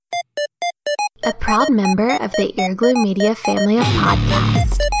a proud member of the Earglue Media family of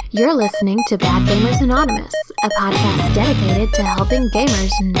podcasts. You're listening to Bad Gamers Anonymous, a podcast dedicated to helping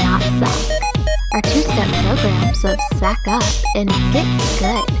gamers not suck. Our two-step programs of Sack Up and Get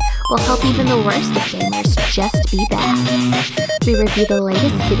Good will help even the worst of gamers just be bad. We review the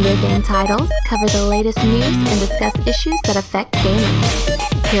latest video game titles, cover the latest news, and discuss issues that affect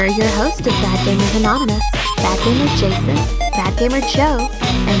gamers. Here are your hosts of Bad Gamers Anonymous, Bad Gamer Jason, Bad Gamer Joe,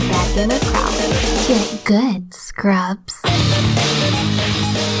 and Bad Gamer Crowley. Get good, scrubs.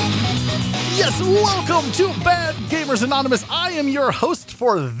 Yes, welcome to Bad Gamers Anonymous. I am your host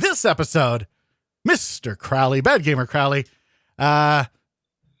for this episode, Mr. Crowley, Bad Gamer Crowley. Whatever.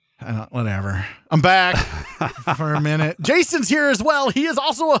 I'm back for a minute. Jason's here as well. He is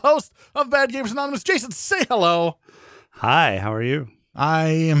also a host of Bad Gamers Anonymous. Jason, say hello. Hi, how are you? I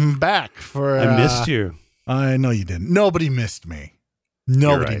am back for... I missed you. I know you didn't. Nobody missed me.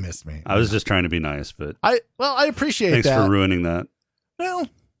 Nobody right. missed me. I was just trying to be nice, but... I appreciate thanks that. Thanks for ruining that. Well,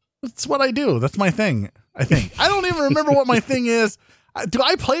 that's what I do. That's my thing, I think. I don't even remember what my thing is. Do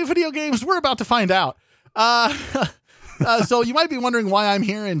I play video games? We're about to find out. So you might be wondering why I'm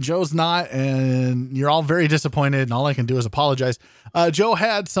here and Joe's not, and you're all very disappointed, and all I can do is apologize. Joe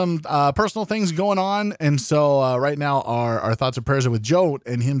had some personal things going on, and so right now our thoughts and prayers are with Joe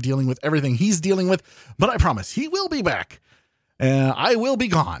and him dealing with everything he's dealing with, but I promise he will be back, and I will be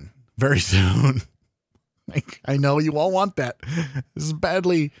gone very soon. I know you all want that as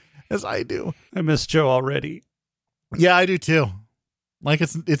badly as I do. I miss Joe already. Yeah, I do too. Like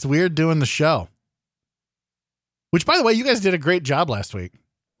it's weird doing the show. Which, by the way, you guys did a great job last week.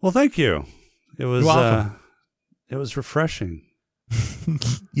 Well, thank you. It was refreshing.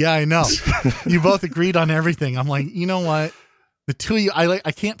 Yeah, I know. You both agreed on everything. I'm like, you know what? The two of you,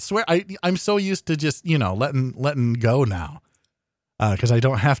 I can't swear. I'm so used to just, letting go now. Because I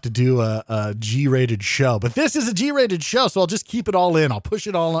don't have to do a G-rated show. But this is a G-rated show, so I'll just keep it all in. I'll push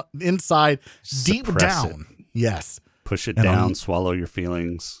it all inside, deep down. It. Yes. Push it down, swallow your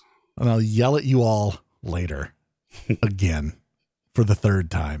feelings. And I'll yell at you all later. Again. For the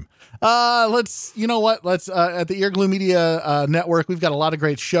third time. Let's at the Earglue Media Network, we've got a lot of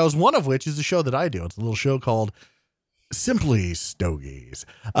great shows, one of which is a show that I do. It's a little show called Simply Stogies.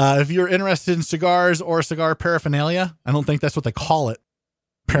 If you're interested in cigars or cigar paraphernalia, I don't think that's what they call it.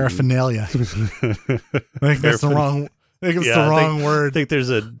 Paraphernalia. I think that's the wrong word. I think there's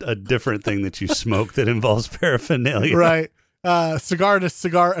a different thing that you smoke that involves paraphernalia. Right. Cigar to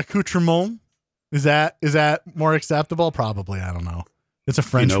cigar accoutrement. Is that more acceptable? Probably. I don't know. It's a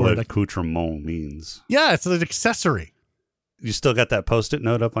French word. You know what accoutrement means. Yeah, it's an accessory. You still got that Post-it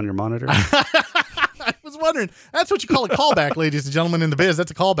note up on your monitor? I was wondering. That's what you call a callback, ladies and gentlemen in the biz.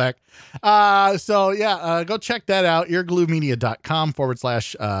 That's a callback. Go check that out.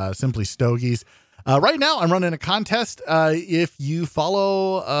 eargluemedia.com/Simply Stogies. Right now, I'm running a contest. If you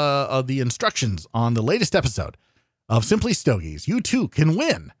follow the instructions on the latest episode of Simply Stogies, you too can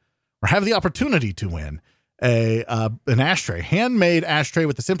win or have the opportunity to win an ashtray, handmade ashtray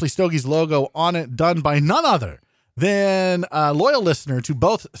with the Simply Stogies logo on it, done by none other than a loyal listener to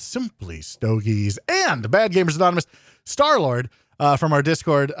both Simply Stogies and Bad Gamers Anonymous, Starlord from our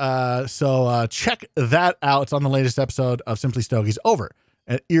Discord. So check that out. It's on the latest episode of Simply Stogies over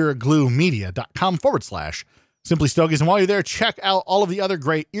at eargluemedia.com/Simply Stogies. And while you're there, check out all of the other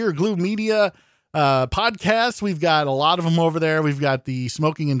great Earglue Media podcasts. We've got a lot of them over there. We've got the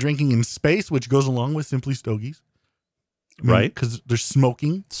Smoking and Drinking in Space, which goes along with Simply Stogies. Right. Because there's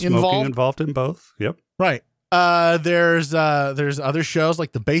smoking involved in both. Yep. Right. There's other shows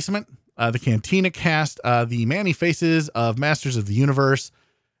like The Basement, the Cantina Cast, the Manny Faces of Masters of the Universe.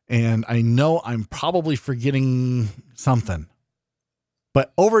 And I know I'm probably forgetting something.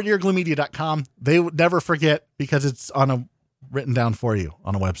 But over at eargluemedia.com, they would never forget because it's written down for you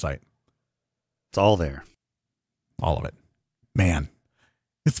on a website. It's all there. All of it. Man,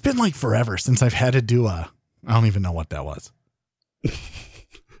 it's been like forever since I've had to do I don't even know what that was.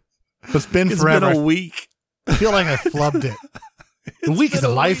 It's been forever. It's been a week. I feel like I flubbed it. The week is a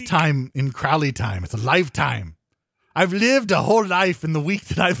lifetime in Crowley time. It's a lifetime. I've lived a whole life in the week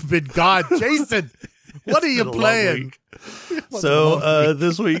that I've been gone. Jason, what are you playing? So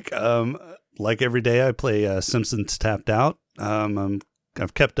this week, like every day, I play Simpsons Tapped Out.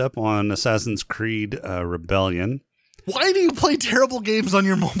 I've kept up on Assassin's Creed Rebellion. Why do you play terrible games on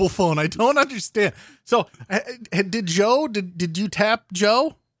your mobile phone? I don't understand. So, did you tap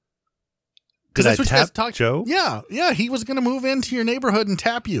Joe? Did I tap Joe? Yeah. He was going to move into your neighborhood and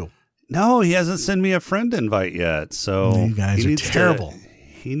tap you. No, he hasn't sent me a friend invite yet. So you guys are terrible.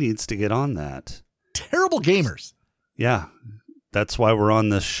 He needs to get on that. Terrible gamers. Yeah, that's why we're on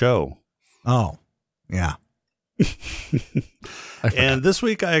this show. Oh, yeah. And this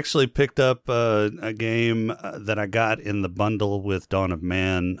week I actually picked up a game that I got in the bundle with Dawn of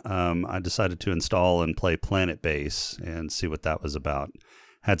Man. I decided to install and play Planet Base and see what that was about.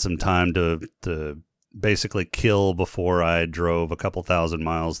 Had some time to basically kill before I drove a couple thousand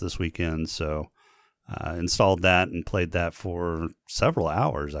miles this weekend. So installed that and played that for several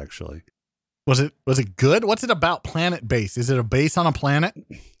hours, actually. Was it good? What's it about, Planet Base? Is it a base on a planet?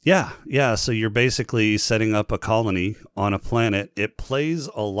 Yeah. So you're basically setting up a colony on a planet. It plays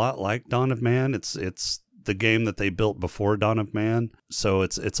a lot like Dawn of Man. It's the game that they built before Dawn of Man. So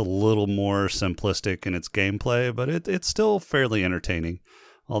it's a little more simplistic in its gameplay, but it's still fairly entertaining.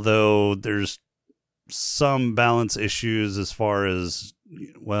 Although there's some balance issues as far as,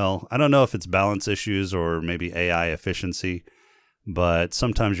 well, I don't know if it's balance issues or maybe AI efficiency. But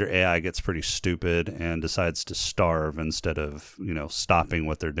sometimes your AI gets pretty stupid and decides to starve instead of, stopping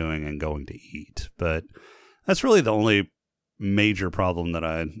what they're doing and going to eat. But that's really the only major problem that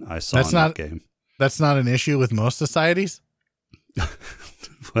I saw in that game. That's not an issue with most societies?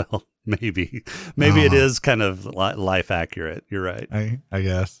 Well, maybe. It is kind of life accurate. You're right. I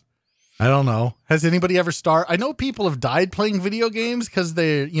guess. I don't know. Has anybody ever starved? I know people have died playing video games because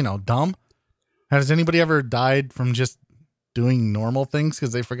they're, dumb. Has anybody ever died from just doing normal things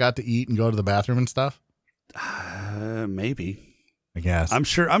because they forgot to eat and go to the bathroom and stuff? Maybe. I guess. I'm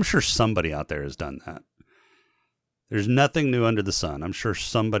sure somebody out there has done that. There's nothing new under the sun. I'm sure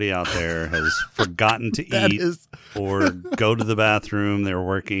somebody out there has forgotten to eat or go to the bathroom. They were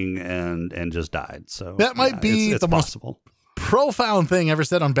working and just died. So that might be it's the possible. Most profound thing ever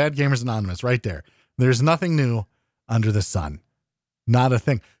said on Bad Gamers Anonymous right there. There's nothing new under the sun. Not a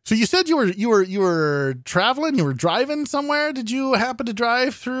thing. So you said you were traveling, you were driving somewhere. Did you happen to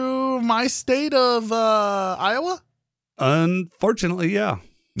drive through my state of Iowa? Unfortunately, yeah.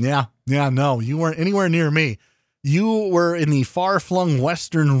 Yeah. No, you weren't anywhere near me. You were in the far-flung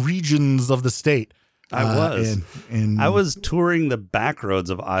western regions of the state. I was. I was touring the back roads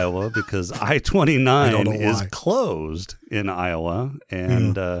of Iowa because I-29 is closed in Iowa,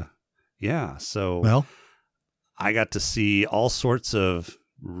 and so well. I got to see all sorts of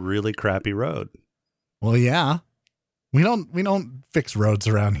really crappy road. Well, yeah. We don't fix roads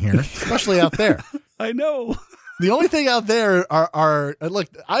around here, especially out there. I know. The only thing out there are look,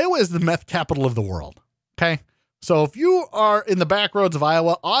 Iowa is the meth capital of the world. Okay. So if you are in the back roads of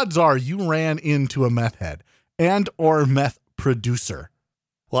Iowa, odds are you ran into a meth head and or meth producer.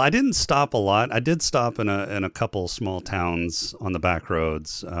 Well, I didn't stop a lot. I did stop in a couple small towns on the back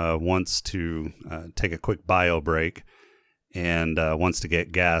roads, once to take a quick bio break, and once to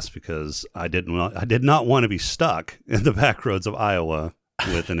get gas because I did not want to be stuck in the back roads of Iowa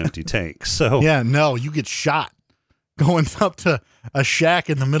with an empty tank. So yeah, no, you get shot going up to a shack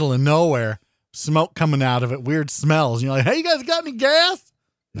in the middle of nowhere, smoke coming out of it, weird smells. And you're like, hey, you guys got any gas?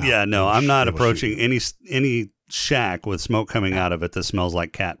 No, I'm not approaching any shack with smoke coming out of it that smells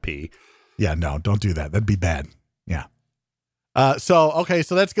like cat pee. Yeah, no, don't do that. That'd be bad. Yeah. So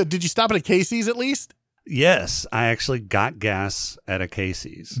that's good. Did you stop at a Casey's at least? Yes, I actually got gas at a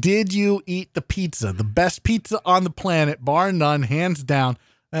Casey's. Did you eat the pizza? The best pizza on the planet, bar none, hands down.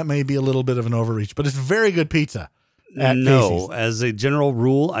 That may be a little bit of an overreach, but it's very good pizza at Casey's. As a general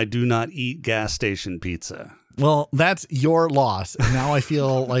rule, I do not eat gas station pizza. Well, that's your loss. And now I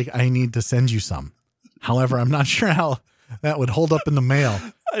feel like I need to send you some. However, I'm not sure how that would hold up in the mail.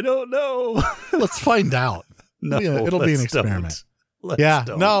 I don't know. Let's find out. No, it'll be an experiment. Like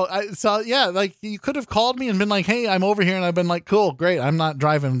you could have called me and been like, hey, I'm over here. And I've been like, cool, great. I'm not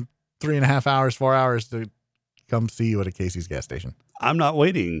driving 3.5 hours, 4 hours to come see you at a Casey's gas station. I'm not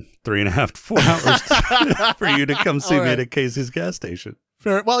waiting 3.5 to 4 hours for you to come see me at a Casey's gas station.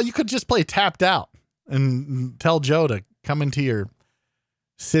 Fair. Well, you could just play Tapped Out and tell Joe to come into your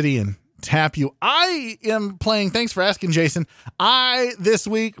city and tap you. I am playing. Thanks for asking, Jason. I this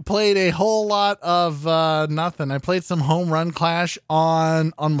week played a whole lot of nothing. I played some Home Run Clash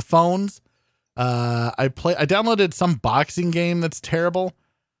on my phones. I downloaded some boxing game that's terrible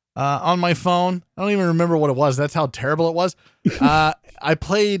on my phone. I don't even remember what it was. That's how terrible it was. I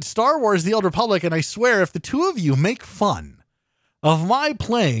played Star Wars: The Old Republic, and I swear if the two of you make fun of my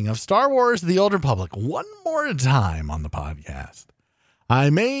playing of Star Wars: The Old Republic one more time on the podcast, I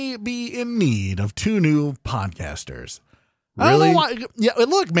may be in need of 2 new podcasters. Really? I don't know why. Yeah,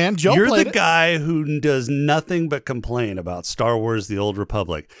 look, man, Joe You're played the guy who does nothing but complain about Star Wars: The Old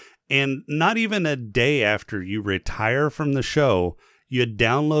Republic. And not even a day after you retire from the show, you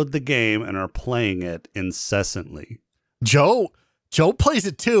download the game and are playing it incessantly. Joe plays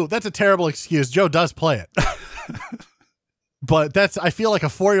it too. That's a terrible excuse. Joe does play it. But I feel like a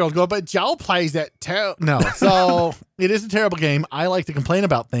 4-year-old going, but Joe plays it too. No. So it is a terrible game. I like to complain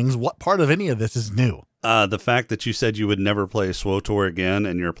about things. What part of any of this is new? The fact that you said you would never play SWTOR again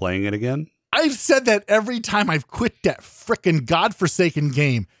and you're playing it again? I've said that every time I've quit that frickin' godforsaken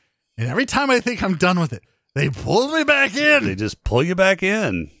game. And every time I think I'm done with it, they pull me back in. They just pull you back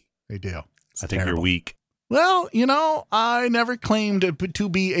in. They do. I think you're weak. Well, I never claimed to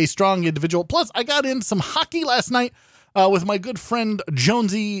be a strong individual. Plus, I got in some hockey last night with my good friend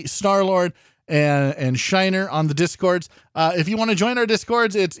Jonesy, Starlord, and Shiner on the Discords. If you want to join our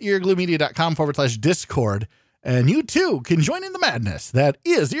Discords, it's eargluemedia.com/Discord. And you too can join in the madness that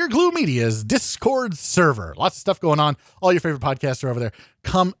is Earglue Media's Discord server. Lots of stuff going on. All your favorite podcasts are over there.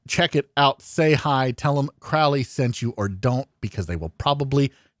 Come check it out. Say hi. Tell them Crowley sent you, or don't, because they will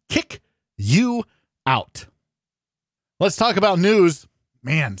probably kick you out. Let's talk about news.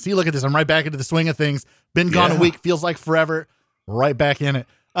 Man, see, look at this. I'm right back into the swing of things. Been gone a week. Feels like forever. Right back in it.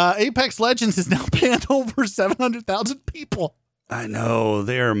 Apex Legends has now banned over 700,000 people. I know,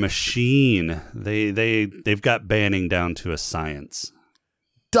 they're a machine. They've got banning down to a science.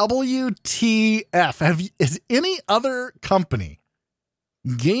 WTF? Is any other company,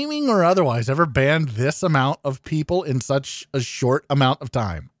 gaming or otherwise, ever banned this amount of people in such a short amount of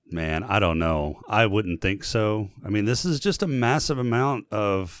time? Man, I don't know. I wouldn't think so. I mean, this is just a massive amount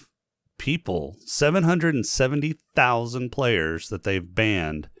of people. 770,000 players that they've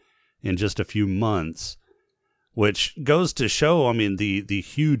banned in just a few months. Which goes to show, I mean, the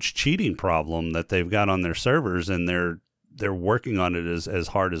huge cheating problem that they've got on their servers, and they're working on it as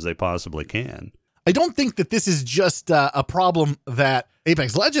hard as they possibly can. I don't think that this is just a problem that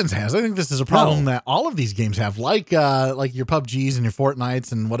Apex Legends has. I think this is a problem that all of these games have, like your PUBGs and your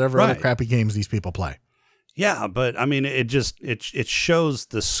Fortnites and whatever other crappy games these people play. Yeah, but I mean, it shows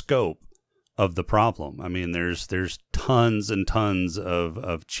the scope of the problem. I mean, there's tons and tons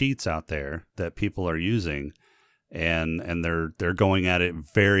of cheats out there that people are using. And they're going at it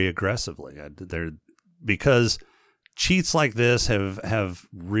very aggressively. Because cheats like this have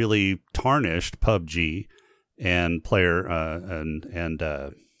really tarnished PUBG and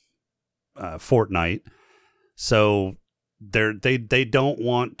Fortnite. So they don't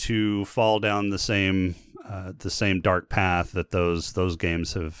want to fall down the same dark path that those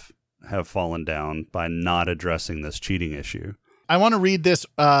games have fallen down by not addressing this cheating issue. I want to read this.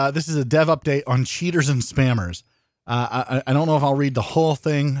 This is a dev update on cheaters and spammers. I don't know if I'll read the whole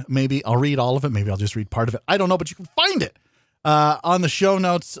thing. Maybe I'll read all of it. Maybe I'll just read part of it. I don't know, but you can find it on the show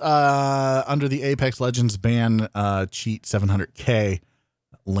notes under the Apex Legends ban cheat 700K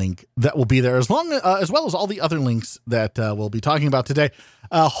link. That will be there as well as all the other links that we'll be talking about today.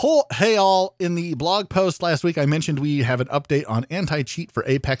 Hey all, in the blog post last week, I mentioned we have an update on anti-cheat for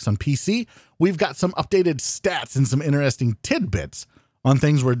Apex on PC. We've got some updated stats and some interesting tidbits on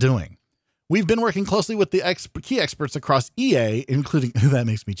things we're doing. We've been working closely with the key experts across EA, including, that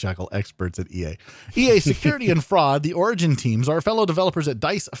makes me chuckle, experts at EA Security and Fraud, the Origin teams, our fellow developers at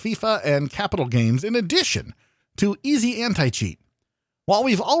DICE, FIFA, and Capital Games, in addition to Easy Anti-Cheat. While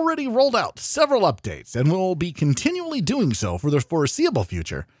we've already rolled out several updates and will be continually doing so for the foreseeable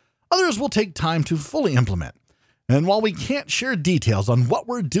future, others will take time to fully implement. And while we can't share details on what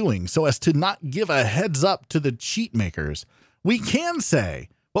we're doing so as to not give a heads up to the cheat makers, what we can say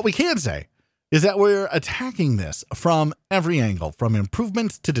is that we're attacking this from every angle, from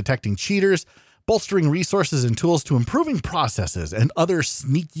improvements to detecting cheaters, bolstering resources and tools to improving processes and other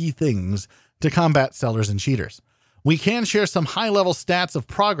sneaky things to combat sellers and cheaters. We can share some high-level stats of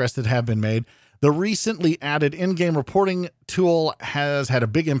progress that have been made. The recently added in-game reporting tool has had a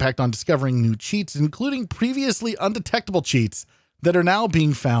big impact on discovering new cheats, including previously undetectable cheats that are now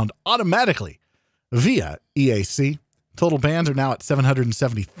being found automatically via EAC. Total bans are now at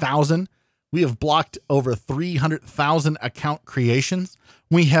 770,000. We have blocked over 300,000 account creations.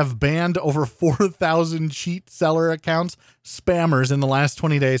 We have banned over 4,000 cheat seller accounts, spammers, in the last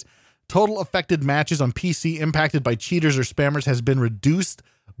 20 days. Total affected matches on PC impacted by cheaters or spammers has been reduced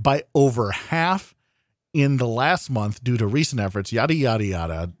by over half in the last month due to recent efforts. Yada, yada,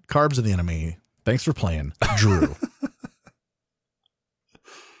 yada. Carbs are the enemy. Thanks for playing, Drew.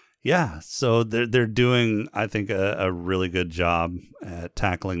 Yeah, so they're doing, I think, a really good job at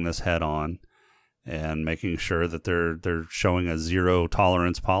tackling this head on and making sure that they're showing a zero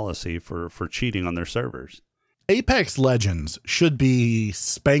tolerance policy for cheating on their servers. Apex Legends should be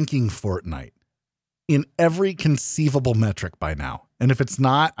spanking Fortnite in every conceivable metric by now. And if it's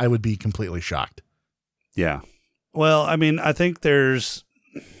not, I would be completely shocked. Yeah. Well, I mean, I think there's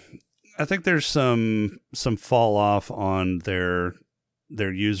some fall off on their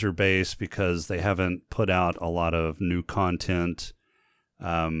their user base because they haven't put out a lot of new content.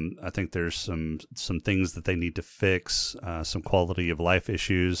 I think there's some things that they need to fix, some quality of life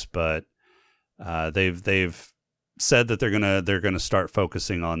issues, but they've said that they're gonna start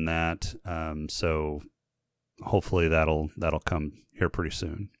focusing on that. So hopefully that'll come here pretty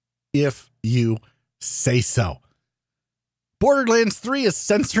soon. If you say so. Borderlands 3 is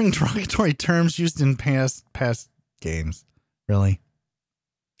censoring derogatory terms used in past games. Really?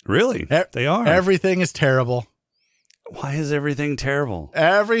 They are. Everything is terrible. Why is everything terrible?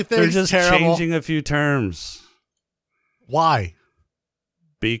 Everything's They're just terrible. changing a few terms. Why?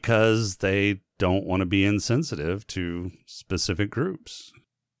 Because they don't want to be insensitive to specific groups.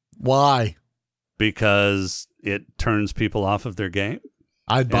 Why? Because it turns people off of their game.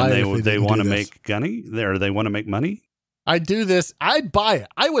 I'd buy and it if they want to this. make money, or they want to make money. I'd do this. I'd buy it.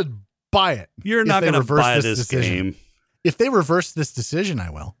 I would buy it. You're not going to buy this game. If they reverse this decision, I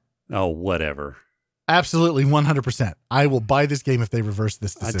will. Oh, whatever. Absolutely, 100%. I will buy this game if they reverse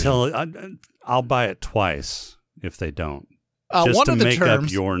this decision. I'll buy it twice if they don't. One to of the make terms,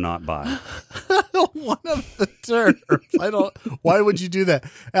 up your not buy. one of the terms. Why would you do that?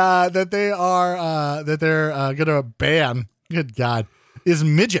 That they're going to ban. Good God, is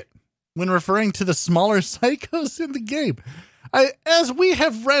midget when referring to the smaller psychos in the game. As we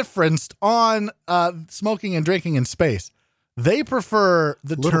have referenced on Smoking and Drinking in Space, they prefer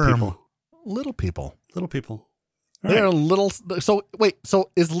the term little people. Little people. They're little. So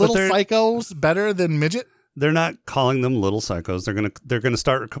is little psychos better than midget? They're not calling them little psychos. They're gonna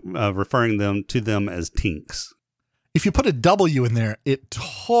start referring to them as tinks. If you put a W in there, it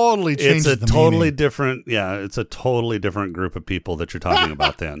totally changes the meaning. It's a totally different. Yeah, it's a totally different group of people that you're talking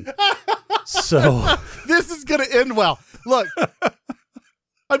about then. So this is gonna end well. Look,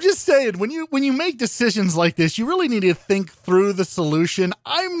 I'm just saying, when you make decisions like this, you really need to think through the solution.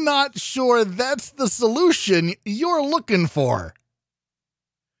 I'm not sure that's the solution you're looking for.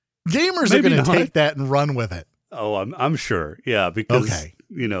 Gamers are going to take that and run with it. Oh, I'm sure. Yeah, because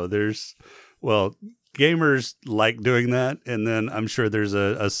gamers like doing that, and then I'm sure there's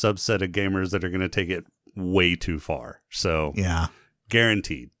a subset of gamers that are going to take it way too far. So yeah,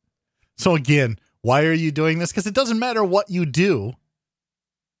 guaranteed. So again, why are you doing this? Because it doesn't matter what you do.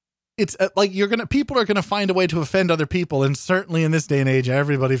 It's like people are gonna find a way to offend other people, and certainly in this day and age,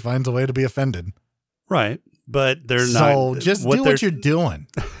 everybody finds a way to be offended. Right, but they're not. So just do what you're doing.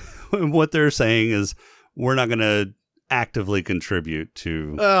 What they're saying is, we're not going to actively contribute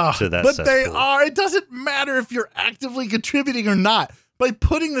to that. But they are. It doesn't matter if you're actively contributing or not. By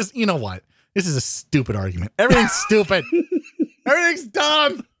putting this, you know what? This is a stupid argument. Everything's stupid. Everything's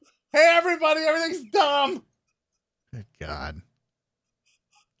dumb. Hey, everybody, everything's dumb. Good God.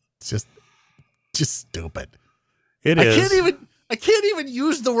 It's just stupid. It is. I can't even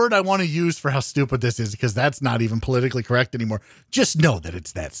use the word I want to use for how stupid this is, because that's not even politically correct anymore. Just know that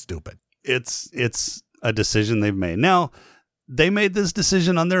it's that stupid. It's a decision they've made. Now, they made this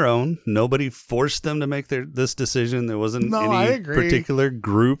decision on their own. Nobody forced them to make this decision. There wasn't any particular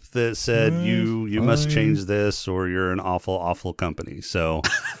group that said you must change this, or you're an awful, awful company. So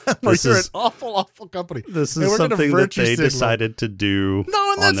you're an awful, awful company. This is something that they decided to do.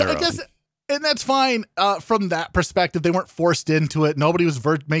 No, and I guess. And that's fine from that perspective. They weren't forced into it. Nobody was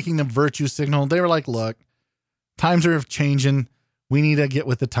making them virtue signal. They were like, look, times are changing. We need to get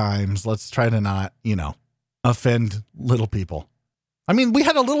with the times. Let's try to not, offend little people. I mean, we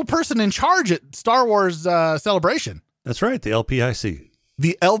had a little person in charge at Star Wars Celebration. That's right. The LPIC.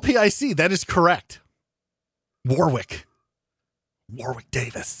 The LPIC. That is correct. Warwick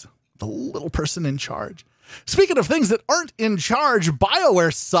Davis, the little person in charge. Speaking of things that aren't in charge,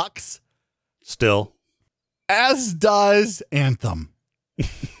 BioWare sucks. Still. As does Anthem.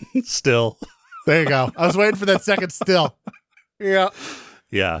 Still. There you go. I was waiting for that second still. Yeah.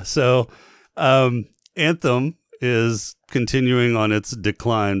 Yeah. So Anthem is continuing on its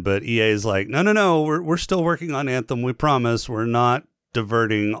decline, but EA is like, no, we're still working on Anthem. We promise we're not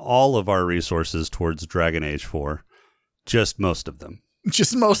diverting all of our resources towards Dragon Age 4. Just most of them.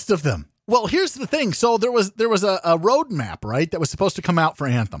 Just most of them. Well, here's the thing. So there was a roadmap, right, that was supposed to come out for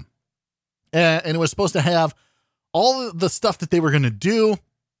Anthem. And it was supposed to have all the stuff that they were going to do,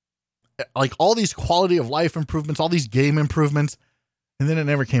 like all these quality of life improvements, all these game improvements, and then it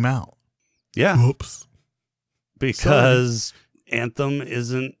never came out. Yeah. Oops. Because Anthem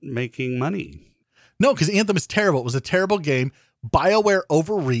isn't making money. No, because Anthem is terrible. It was a terrible game. BioWare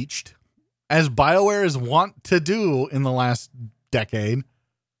overreached, as BioWare is wont to do in the last decade.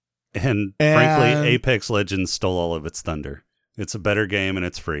 And frankly, Apex Legends stole all of its thunder. It's a better game and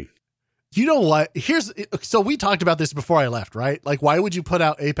it's free. You know what? So we talked about this before I left, right? Like, why would you put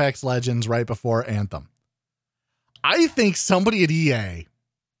out Apex Legends right before Anthem? I think somebody at EA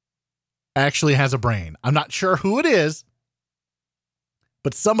actually has a brain. I'm not sure who it is,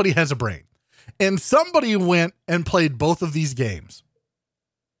 but somebody has a brain. And somebody went and played both of these games.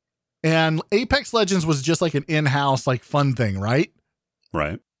 And Apex Legends was just like an in-house, like, fun thing, right?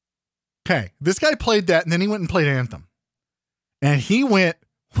 Right. Okay. This guy played that, and then he went and played Anthem. And he went,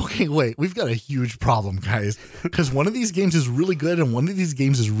 okay, wait, we've got a huge problem, guys. Because one of these games is really good, and one of these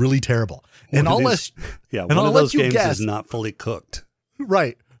games is really terrible. And one of those games is not fully cooked.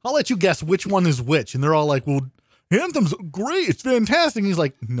 Right. I'll let you guess which one is which. And they're all like, well, Anthem's great. It's fantastic. And he's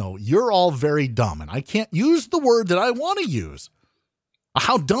like, no, you're all very dumb. And I can't use the word that I want to use.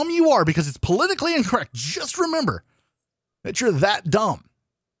 How dumb you are, because it's politically incorrect. Just remember that you're that dumb.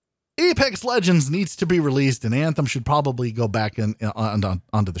 Apex Legends needs to be released, and Anthem should probably go back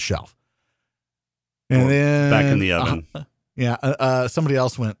onto the shelf. And then back in the oven. Somebody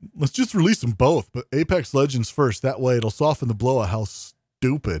else went, let's just release them both, but Apex Legends first. That way it'll soften the blow of how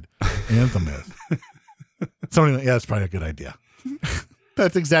stupid Anthem is. Somebody went, yeah, that's probably a good idea.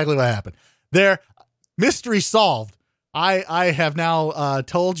 That's exactly what happened. There, mystery solved. I have now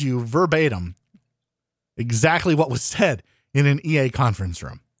told you verbatim exactly what was said in an EA conference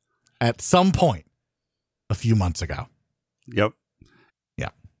room at some point a few months ago. Yep. Yeah,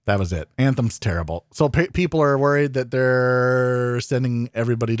 that was it. Anthem's terrible. So people are worried that they're sending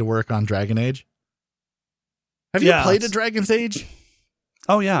everybody to work on Dragon Age. Have you played a Dragon's Age?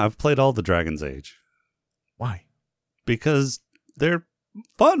 Oh, yeah. I've played all the Dragon's Age. Why? Because they're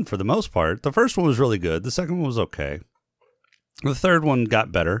fun for the most part. The first one was really good. The second one was okay. The third one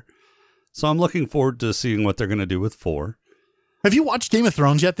got better. So I'm looking forward to seeing what they're going to do with 4. Have you watched Game of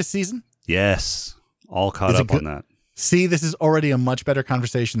Thrones yet this season? Yes. All caught up on that. See, this is already a much better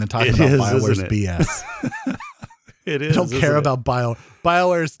conversation than talking about BioWare's BS. It is. I don't care about BioWare.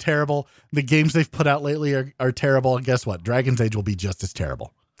 BioWare is terrible. The games they've put out lately are terrible. And guess what? Dragon's Age will be just as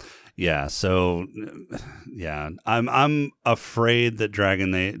terrible. Yeah. So, yeah, I'm afraid that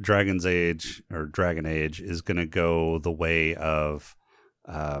Dragon's Age or Dragon Age is going to go the way of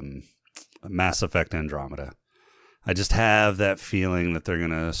Mass Effect Andromeda. I just have that feeling that they're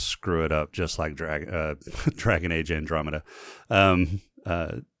going to screw it up just like Dragon Age Andromeda.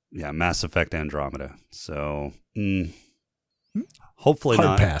 Mass Effect Andromeda. So hopefully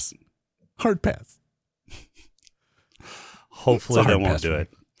Hard pass. Hopefully they won't do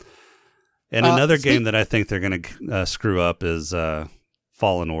it. And another game that I think they're going to screw up is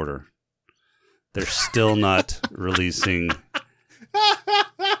Fallen Order. They're still not releasing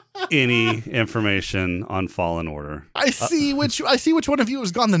any information on Fallen Order. I see which one of you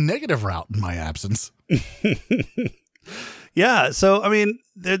has gone the negative route in my absence. Yeah, so I mean,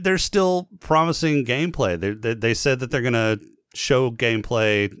 they're still promising gameplay. They said that they're going to show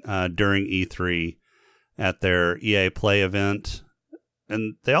gameplay during E3 at their EA Play event,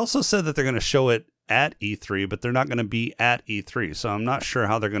 and they also said that they're going to show it at E3, but they're not going to be at E3. So I'm not sure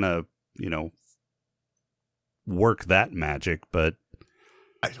how they're going to, work that magic, but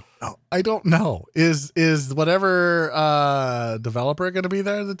I don't know. Is whatever developer going to be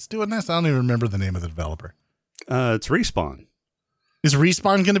there that's doing this? I don't even remember the name of the developer. It's Respawn. Is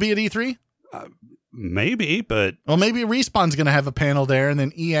Respawn going to be at E3? Maybe, but maybe Respawn's going to have a panel there, and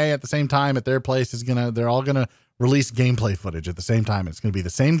then EA at the same time at their place they're all going to release gameplay footage at the same time. It's going to be the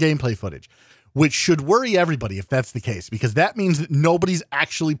same gameplay footage, which should worry everybody if that's the case, because that means that nobody's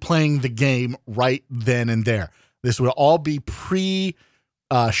actually playing the game right then and there. This would all be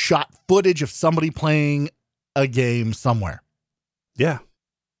shot footage of somebody playing a game somewhere. Yeah.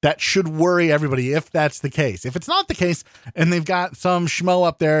 That should worry everybody if that's the case. If it's not the case and they've got some schmo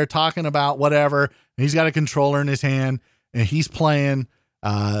up there talking about whatever, and he's got a controller in his hand and he's playing,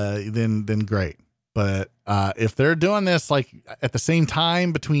 then great. But if they're doing this like at the same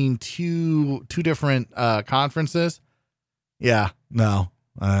time between two different conferences, no.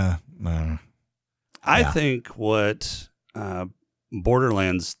 I think what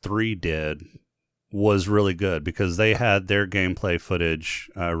Borderlands 3 did was really good because they had their gameplay footage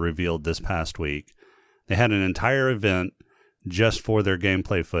revealed this past week. They had an entire event just for their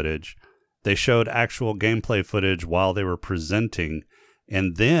gameplay footage. They showed actual gameplay footage while they were presenting,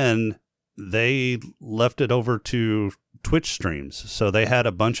 and then they left it over to Twitch streams. So they had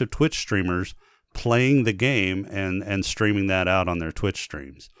a bunch of Twitch streamers playing the game and streaming that out on their Twitch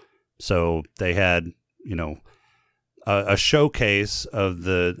streams. So they had, a showcase of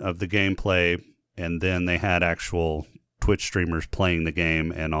the gameplay, and then they had actual Twitch streamers playing the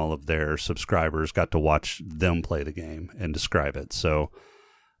game, and all of their subscribers got to watch them play the game and describe it. So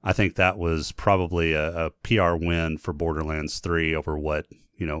I think that was probably a PR win for Borderlands 3 over what,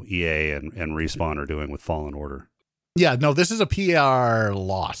 EA and Respawn are doing with Fallen Order. Yeah, no, this is a PR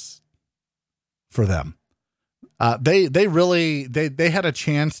loss for them. They really had a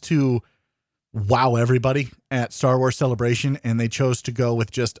chance to wow everybody at Star Wars Celebration, and they chose to go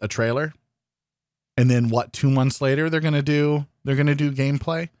with just a trailer. And then 2 months later they're gonna do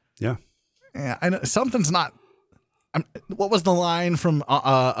gameplay. Yeah. Yeah, I know something's not. What was the line from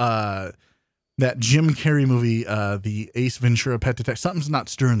that Jim Carrey movie, the Ace Ventura Pet Detective? Something's not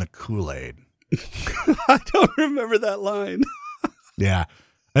stirring the Kool-Aid. I don't remember that line. Yeah,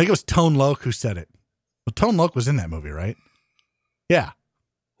 I think it was Tone Loc who said it. Well, Tone Loc was in that movie, right? Yeah,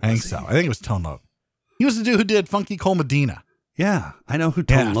 I think so. I think it was Tone Loc. He was the dude who did Funky Cole Medina. Yeah, I know who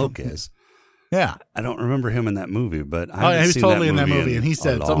Tone Loc is. Yeah, I don't remember him in that movie, but he was totally in that movie, and he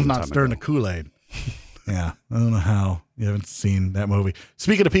said something's not stirring the Kool-Aid. Yeah, I don't know how you haven't seen that movie.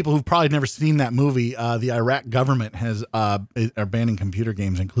 Speaking of people who've probably never seen that movie, the Iraq government are banning computer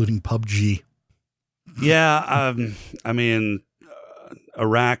games, including PUBG. Yeah, I mean,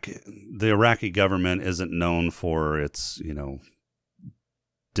 the Iraqi government isn't known for its,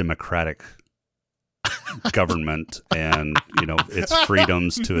 democratic government and, its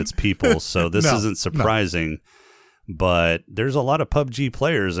freedoms to its people. So this isn't surprising, but there's a lot of PUBG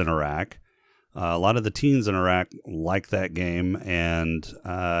players in Iraq. A lot of the teens in Iraq like that game, and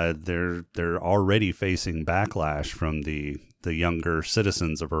they're already facing backlash from the younger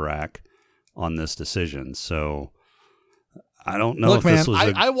citizens of Iraq on this decision. So I don't know. Look, man,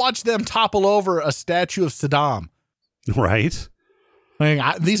 I watched them topple over a statue of Saddam. Right.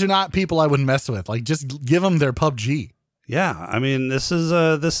 These are not people I would mess with. Like, just give them their PUBG. Yeah, I mean, this is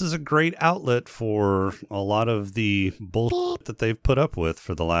a great outlet for a lot of the bullshit that they've put up with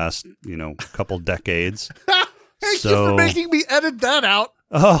for the last, couple decades. Thank you for making me edit that out.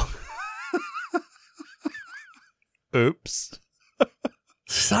 Oh. Oops.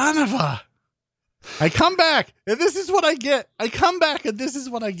 Son of a... I come back, and this is what I get. I come back, and this is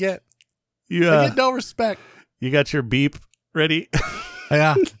what I get. Yeah. I get no respect. You got your beep ready?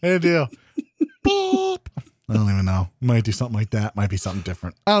 Yeah, I do. Beep. I don't even know. Might do something like that. Might be something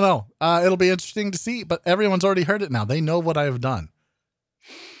different. I don't know. It'll be interesting to see, but everyone's already heard it now. They know what I have done.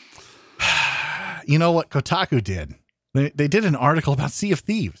 You know what Kotaku did? They did an article about Sea of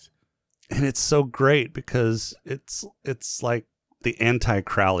Thieves. And it's so great because it's like the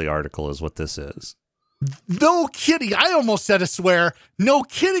anti-Crowley article is what this is. No kidding. I almost said a swear. No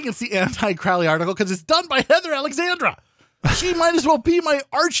kidding. It's the anti-Crowley article because it's done by Heather Alexandra. She might as well be my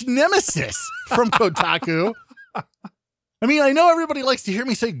arch nemesis from Kotaku. I mean, I know everybody likes to hear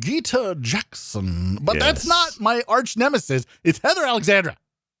me say Gita Jackson, but That's not my arch nemesis. It's Heather Alexandra.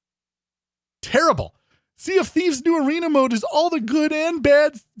 Terrible. Sea of Thieves new arena mode is all the good and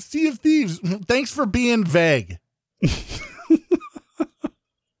bad Sea of Thieves. Thanks for being vague.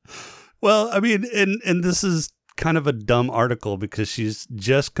 Well, I mean, and this is kind of a dumb article because she's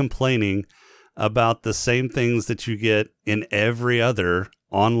just complaining about the same things that you get in every other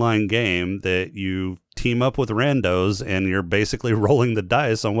online game, that you team up with randos and you're basically rolling the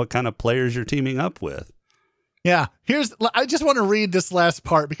dice on what kind of players you're teaming up with. Yeah, I just want to read this last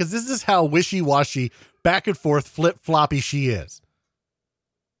part because this is how wishy-washy, back and forth, flip-floppy she is.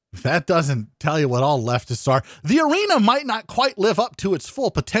 If that doesn't tell you what all leftists are, the arena might not quite live up to its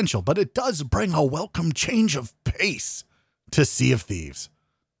full potential, but it does bring a welcome change of pace to Sea of Thieves.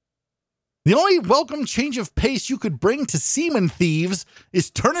 The only welcome change of pace you could bring to Seaman Thieves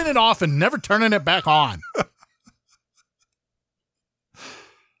is turning it off and never turning it back on.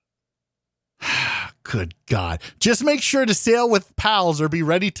 Good God. Just make sure to sail with pals or be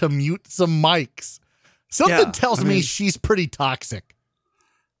ready to mute some mics. Something tells me she's pretty toxic.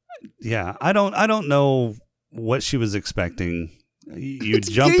 Yeah, I don't know what she was expecting. You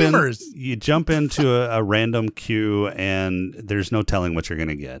jump into a random queue and there's no telling what you're going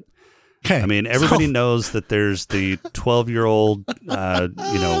to get. Okay, I mean, everybody knows that there's the 12-year-old,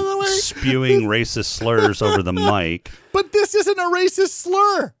 spewing racist slurs over the mic. But this isn't a racist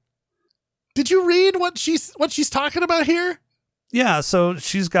slur. Did you read what she's talking about here? Yeah, so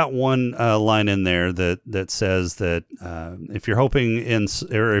she's got one line in there that says that if you're hopping in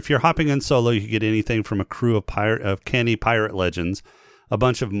solo, you can get anything from a crew of canny pirate legends, a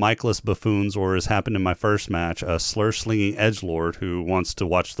bunch of miceless buffoons, or, as happened in my first match, a slur-slinging edgelord who wants to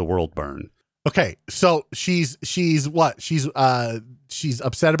watch the world burn. Okay, so she's what? She's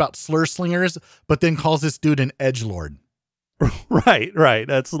upset about slur slingers, but then calls this dude an edgelord. Right.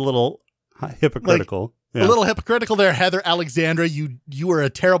 That's a little hypocritical. A little hypocritical there, Heather Alexandra. You are a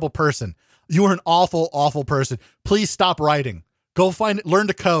terrible person. You are an awful, awful person. Please stop writing. Go find it. Learn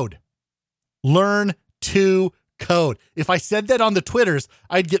to code. Learn to code. If I said that on the Twitters,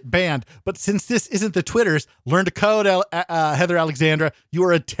 I'd get banned. But since this isn't the Twitters, learn to code, Heather Alexandra. You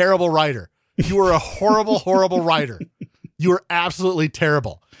are a terrible writer. You are a horrible, horrible writer. You are absolutely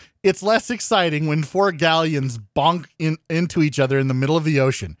terrible. It's less exciting when 4 galleons bonk into each other in the middle of the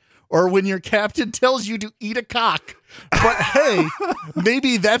ocean, or when your captain tells you to eat a cock. But hey,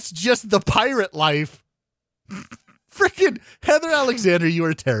 maybe that's just the pirate life. Freaking Heather Alexandra, you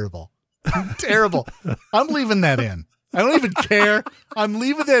are terrible. Terrible. I'm leaving that in. I don't even care. I'm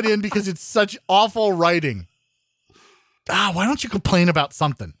leaving that in because it's such awful writing. Why don't you complain about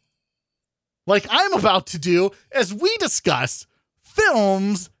something? Like I'm about to do as we discuss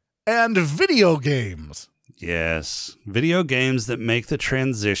films and video games. Yes, video games that make the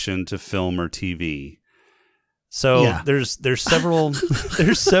transition to film or TV. So Yeah. there's several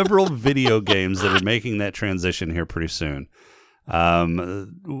there's several video games that are making that transition here pretty soon.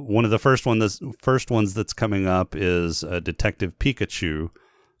 One of the first ones that's coming up is Detective Pikachu.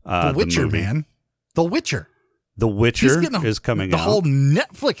 The Witcher, movie. man. The Witcher. The Witcher is coming out. The whole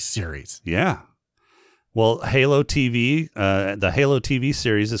Netflix series. Yeah. Well, Halo TV, the Halo TV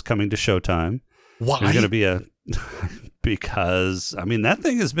series is coming to Showtime. Why? There's going to be because, I mean, that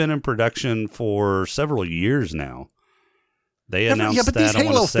thing has been in production for several years now. They announced but that. these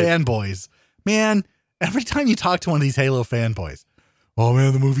Halo fanboys, man, every time you talk to one of these Halo fanboys, oh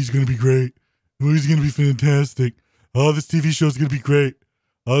man, the movie's going to be great. The movie's going to be fantastic. Oh, this TV show's going to be great.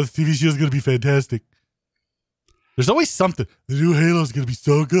 Oh, this TV show's going to be fantastic. There's always something. The new Halo's going to be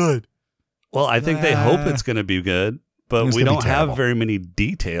so good. Well, I think they hope it's going to be good, but It's we gonna don't be terrible. have very many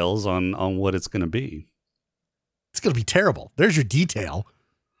details on what it's going to be. It's going to be terrible. There's your detail.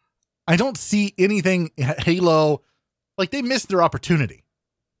 I don't see anything Halo, like they missed their opportunity.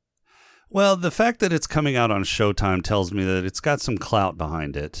 Well, the fact that it's coming out on Showtime tells me that it's got some clout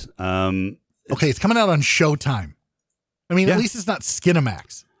behind it. Okay, it's coming out on Showtime. I mean, Yeah. at least it's not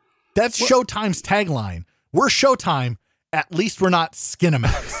Skinamax. That's Showtime's tagline. We're Showtime. At least we're not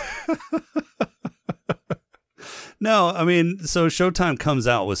Skinamax. No, I mean, so Showtime comes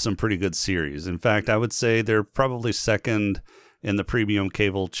out with some pretty good series. In fact, I would say they're probably second in the premium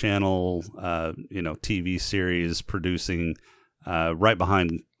cable channel, TV series producing, right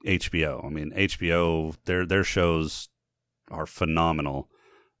behind HBO. I mean, HBO, their shows are phenomenal,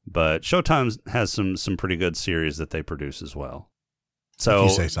 but Showtime has some pretty good series that they produce as well. So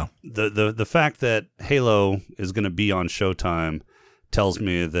If you say so. The fact that Halo is going to be on Showtime tells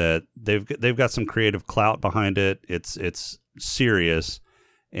me that they've got some creative clout behind it. It's serious,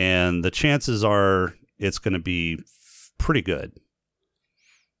 and the chances are it's going to be pretty good.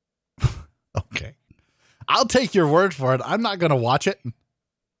 Okay. I'll take your word for it. I'm not going to watch it.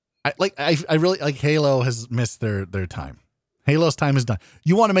 I really like Halo has missed their time. Halo's time is done.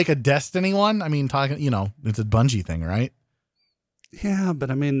 You want to make a Destiny one? I mean, it's a Bungie thing, right? Yeah, but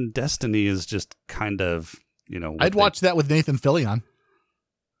I mean, Destiny is just kind of, I'd watch that with Nathan Fillion.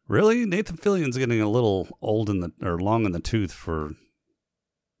 Really? Nathan Fillion's getting a little old long in the tooth for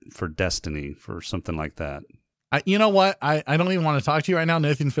Destiny, for something like that. You know what? I don't even want to talk to you right now.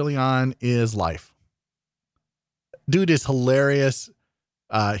 Nathan Fillion is life. Dude is hilarious.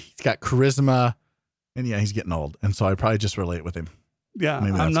 He's got charisma, and yeah, he's getting old. And so I probably just relate with him. Yeah,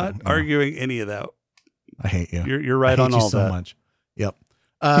 Maybe I'm that's not arguing any of that. I hate you. You're right I hate on you all so that. much. Yep.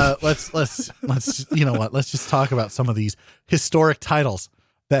 Let's you know what? Let's just talk about some of these historic titles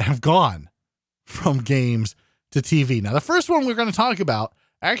that have gone from games to TV. Now, the first one we're going to talk about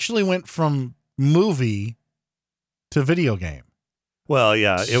actually went from movie to video game. Well,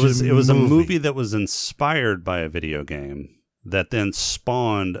 yeah, it was a Movie. movie that was inspired by a video game that then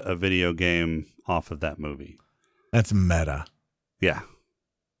spawned a video game off of that movie. That's meta. Yeah.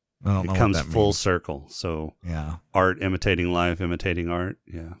 I don't know It comes what that full means. circle. So Yeah. art imitating life, imitating art.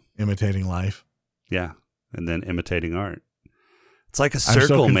 Yeah. Imitating life. Yeah. And then imitating art. It's like a so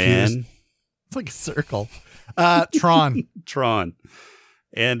circle, confused. man. It's like a circle. Tron. Tron.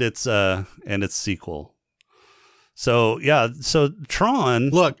 And its sequel. So yeah, so Tron.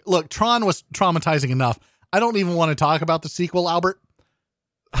 Look, Tron was traumatizing enough. I don't even want to talk about the sequel, Albert.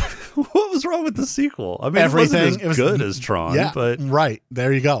 What was wrong with the sequel? I mean, Everything. it wasn't as good as Tron, Yeah, but right.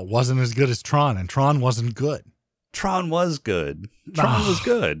 There you go. Wasn't as good as Tron, and Tron wasn't good. Tron was good. Tron was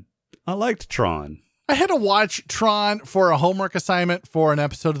good. I liked Tron. I had to watch Tron for a homework assignment for an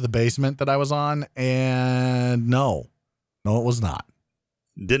episode of The Basement that I was on, and no, it was not.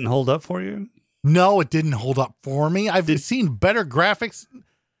 Didn't hold up for you? No, it didn't hold up for me. I've seen better graphics.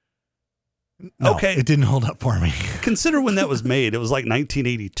 No, Okay. it didn't hold up for me. Consider when that was made. It was like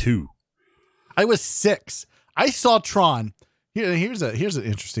 1982. I was 6. I saw Tron Here's an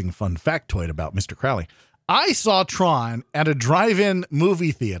interesting fun factoid about Mr. Crowley. I saw Tron at a drive-in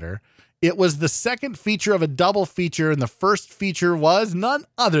movie theater. It was the second feature of a double feature, and the first feature was none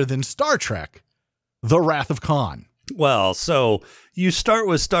other than Star Trek, The Wrath of Khan. Well, so you start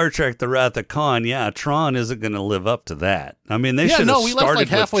with Star Trek: The Wrath of Khan. Yeah, Tron isn't going to live up to that. I mean, they should have started left like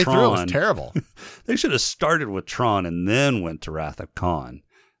halfway with Tron. through. It was terrible. They should have started with Tron and then went to Wrath of Khan.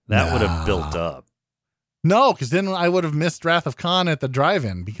 That would have built up. No, because then I would have missed Wrath of Khan at the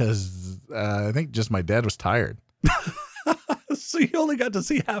drive-in because I think just my dad was tired. So you only got to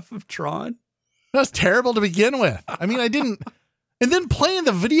see half of Tron? That was terrible to begin with. I mean, I didn't. And then playing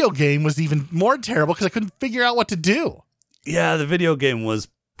the video game was even more terrible because I couldn't figure out what to do. Yeah, the video game was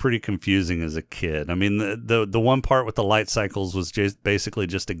pretty confusing as a kid. I mean, the one part with the light cycles was just basically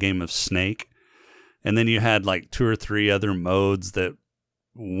just a game of Snake. And then you had like 2 or 3 other modes that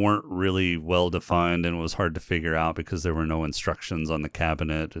weren't really well defined, and it was hard to figure out because there were no instructions on the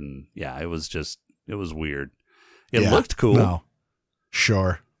cabinet. And yeah, it was weird. It looked cool. No.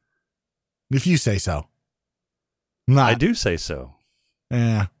 Sure. If you say so. I do say so.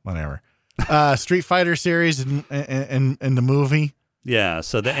 Yeah, whatever. Street Fighter series and the movie. Yeah,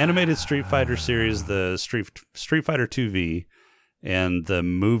 so the animated Street Fighter series, the Street Fighter 2V, and the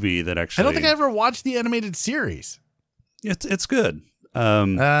movie that actually... I don't think I ever watched the animated series. It's good.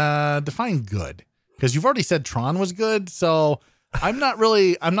 Define good, because you've already said Tron was good, so I'm not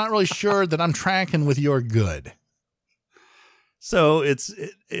really sure that I'm tracking with your good. So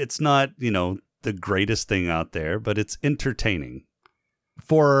it's not, the greatest thing out there, but it's entertaining.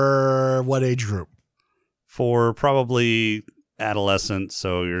 For what age group? For probably adolescent,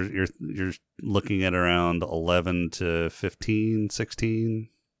 so you're looking at around 11 to 15, 16.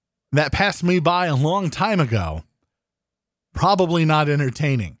 That passed me by a long time ago. Probably not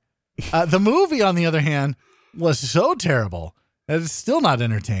entertaining. The movie, on the other hand, was so terrible that it's still not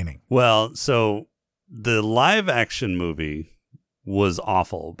entertaining. Well, so the live action movie was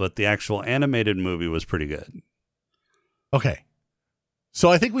awful, but the actual animated movie was pretty good. Okay. So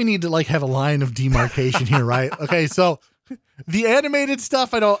I think we need to have a line of demarcation here, right? Okay, so the animated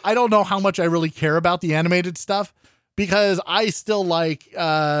stuff, I don't know how much I really care about the animated stuff, because I still like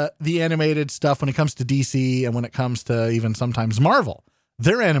the animated stuff when it comes to DC and when it comes to even sometimes Marvel.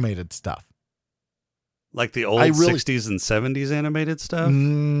 Their animated stuff. Like the old 60s and 70s animated stuff?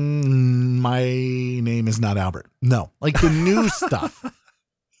 My name is not Albert. No, like the new stuff.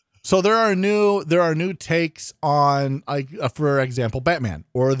 So there are new takes on, for example, Batman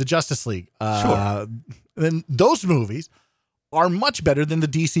or the Justice League. Sure. Then those movies are much better than the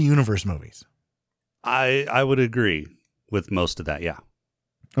DC Universe movies. I would agree with most of that, yeah.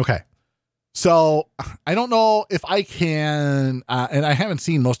 Okay. So I don't know if I can, and I haven't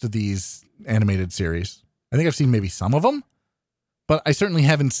seen most of these animated series. I think I've seen maybe some of them, but I certainly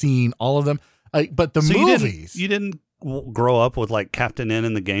haven't seen all of them. But the movies... You didn't grow up with Captain N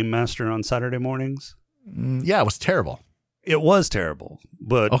and the Game Master on Saturday mornings? Yeah, it was terrible. It was terrible,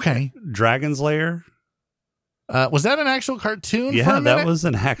 but okay. Dragon's Lair? Was that an actual cartoon? Yeah, for a minute? That was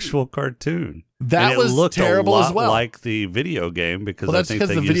an actual cartoon. That was looked terrible a lot as well. Like the video game, because well, I think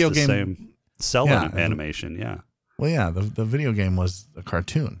they used the same cell animation. Yeah. Well, yeah, the video game was a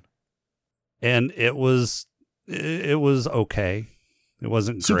cartoon, and it was okay. It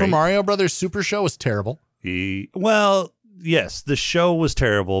wasn't great. Super Mario Brothers Super Show was terrible. Well, yes, the show was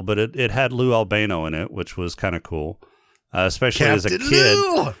terrible, but it had Lou Albano in it, which was kind of cool. Especially Captain as a kid.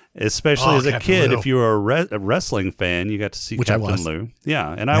 Lou! Especially as a Captain kid, Lou. if you were a wrestling fan, you got to see Captain Lou.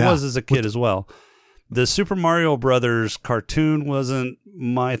 Yeah, and I was as a kid as well. The Super Mario Brothers cartoon wasn't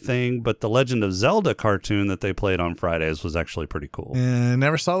my thing, but the Legend of Zelda cartoon that they played on Fridays was actually pretty cool.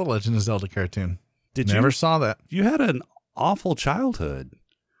 Never saw the Legend of Zelda cartoon. Did you? Never saw that. You had an awful childhood.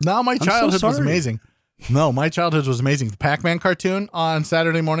 No, my childhood was amazing. No, my childhood was amazing. The Pac-Man cartoon on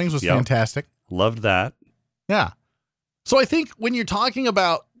Saturday mornings was fantastic. Loved that. Yeah. So I think when you're talking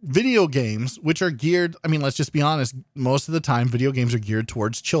about video games, which are geared, I mean, let's just be honest, most of the time video games are geared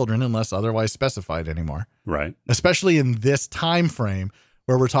towards children unless otherwise specified anymore. Right. Especially in this time frame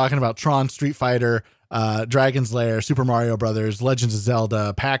where we're talking about Tron, Street Fighter, Dragon's Lair, Super Mario Brothers, Legends of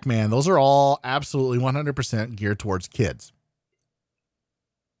Zelda, Pac-Man. Those are all absolutely 100% geared towards kids.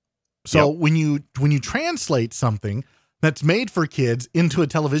 So when you translate something that's made for kids into a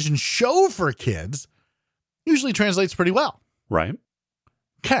television show for kids, usually translates pretty well. Right.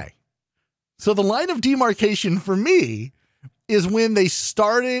 Okay. So the line of demarcation for me is when they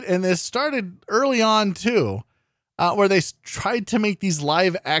started, and this started early on too, where they tried to make these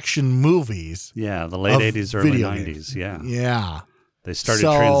live action movies. Yeah, the late 80s, early 90s. Yeah. Yeah. They started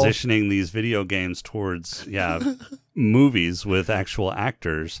transitioning these video games towards movies with actual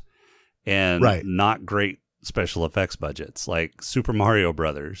actors and not great special effects budgets, like Super Mario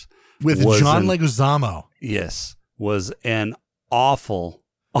Brothers with John Leguizamo. Yes, was an awful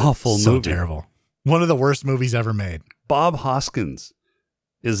movie. So terrible. One of the worst movies ever made. Bob Hoskins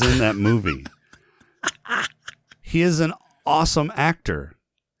is in that movie. He is an awesome actor.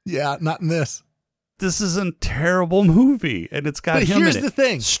 Yeah, not in this. This is a terrible movie, and it's got him in it. Here's the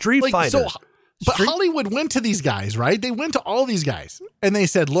thing. Street Fighter. But Hollywood went to these guys, right? They went to all these guys, and they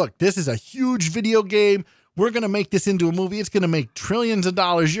said, look, this is a huge video game. We're going to make this into a movie. It's going to make trillions of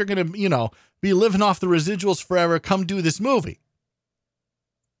dollars. You're going to, be living off the residuals forever. Come do this movie.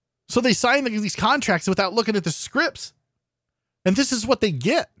 So they signed these contracts without looking at the scripts. And this is what they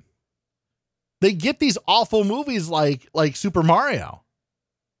get. They get these awful movies like Super Mario,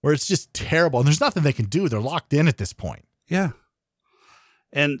 where it's just terrible. And there's nothing they can do. They're locked in at this point. Yeah.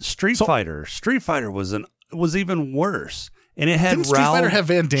 And Street Fighter was even worse. And it had Street Fighter have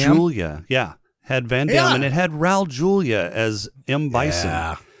Van Damme? Julia. Yeah. Had Van Damme, and it had Raul Julia as M. Bison.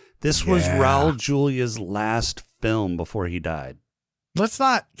 Yeah. This was Raul Julia's last film before he died.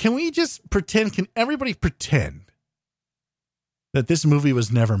 Can we just pretend, can everybody pretend that this movie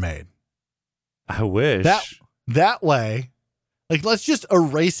was never made? I wish. That way, let's just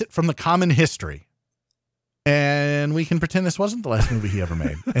erase it from the common history. And we can pretend this wasn't the last movie he ever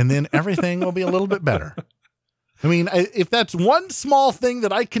made. And then everything will be a little bit better. I mean, if that's one small thing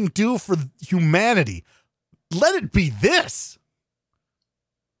that I can do for humanity, let it be this.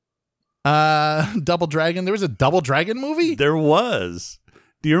 Double Dragon. There was a Double Dragon movie? There was.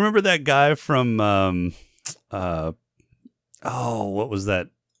 Do you remember that guy from, what was that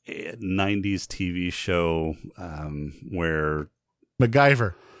 90s TV show where...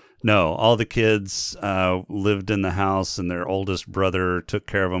 MacGyver. No, all the kids lived in the house and their oldest brother took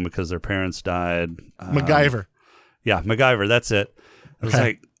care of them because their parents died. MacGyver. Yeah, MacGyver, that's it. I was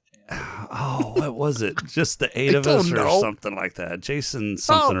like, what was it? Just the eight of us or something like that. Jason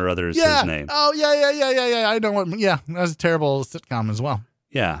something or other is his name. Oh, yeah. I know what. Yeah, that was a terrible sitcom as well.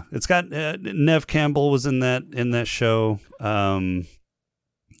 Yeah, it's got Neve Campbell was in that show.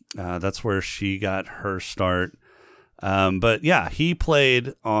 That's where she got her start. But yeah, he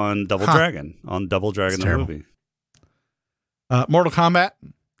played on Double Dragon, the movie. Mortal Kombat.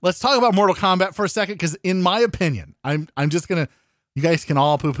 Let's talk about Mortal Kombat for a second, because in my opinion, I'm just going to, you guys can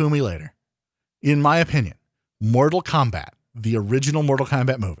all poo-poo me later. In my opinion, Mortal Kombat, the original Mortal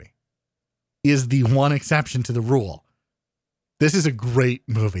Kombat movie, is the one exception to the rule. This is a great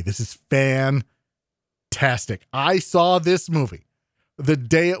movie. This is fantastic. I saw this movie the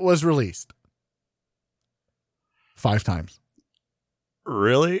day it was released 5 times.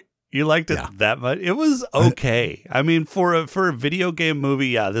 Really? You liked it that much? It was okay. I mean, for a video game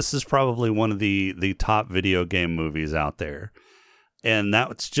movie, this is probably one of the top video game movies out there. And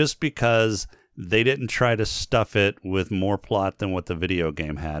that's just because they didn't try to stuff it with more plot than what the video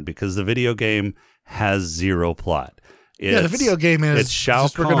game had, because the video game has 0 plot. The video game is Shao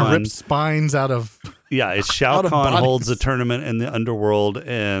Kahn. We're going to rip spines out of... Yeah, it's Shao Kahn holds a tournament in the underworld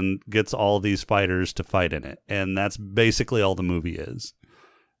and gets all these fighters to fight in it. And that's basically all the movie is.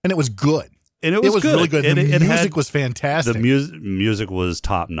 And it was good. And it was good. Really good. The music was fantastic. The music was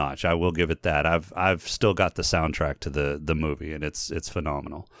top notch. I will give it that. I've still got the soundtrack to the movie, and it's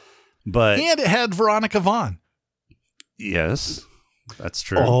phenomenal. And it had Veronica Vaughn. Yes, that's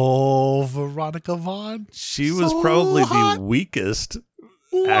true. Oh, Veronica Vaughn. She was probably the weakest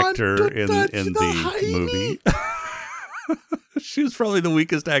actor in the movie. She was probably the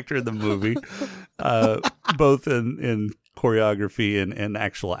weakest actor in the movie, both in choreography and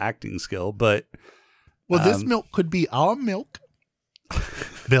actual acting skill. But this milk could be our milk,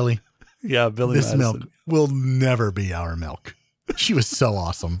 Billy. Yeah, Billy. This milk will never be our milk. She was so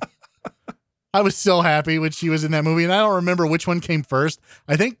awesome. I was so happy when she was in that movie, and I don't remember which one came first.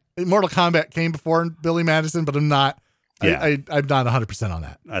 I think Mortal Kombat came before Billy Madison, but I'm not. Yeah. I'm not 100% on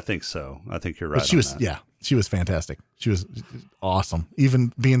that. I think so. I think you're right. But she was, she was fantastic. She was awesome.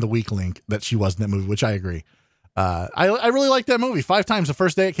 Even being the weak link that she was in that movie, which I agree. I really liked that movie. 5 times the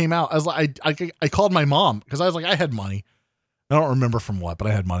first day it came out. I was like, I called my mom because I was like, I had money. I don't remember from what, but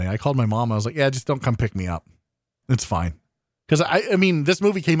I had money. I called my mom. I was like, yeah, just don't come pick me up. It's fine. Because I mean, this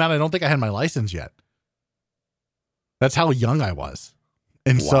movie came out. I don't think I had my license yet. That's how young I was.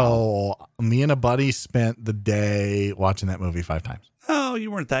 And so me and a buddy spent the day watching that movie 5 times. Oh,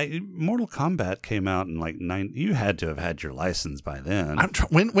 you weren't that. Mortal Kombat came out in like 9. You had to have had your license by then.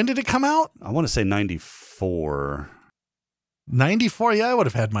 When did it come out? I want to say 94. 94? Yeah, I would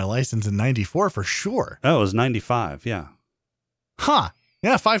have had my license in 94 for sure. Oh, it was 95. Yeah. Huh.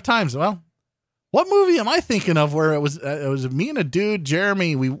 Yeah, 5 times. Well, what movie am I thinking of where it was me and a dude,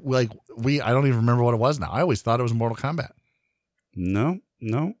 Jeremy, we I don't even remember what it was now. I always thought it was Mortal Kombat. No.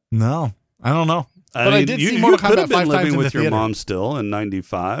 I don't know. But I did see Mortal you could Kombat have been 5 times living in the with your theater. mom still in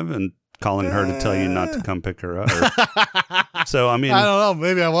 95 and calling her to tell you not to come pick her up. So, I mean, I don't know.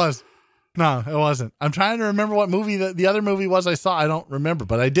 Maybe I was. No, it wasn't. I'm trying to remember what movie the other movie was I saw. I don't remember,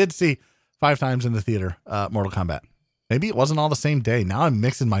 but I did see 5 times in the theater, Mortal Kombat. Maybe it wasn't all the same day. Now I'm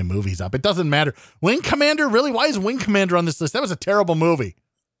mixing my movies up. It doesn't matter. Wing Commander, really? Why is Wing Commander on this list? That was a terrible movie.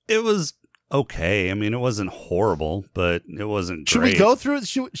 it was okay. I mean, it wasn't horrible, but it wasn't Should great. we go through?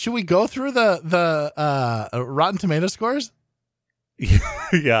 Should we go through the Rotten Tomato scores?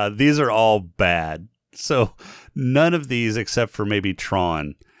 Yeah, these are all bad. So none of these, except for maybe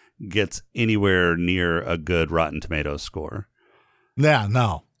Tron, gets anywhere near a good Rotten Tomatoes score. Yeah,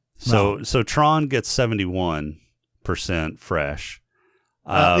 no. So Tron gets 71% fresh.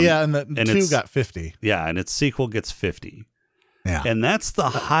 Yeah, and the and 2 it's- got 50. Yeah, and its sequel gets 50. Yeah. And that's the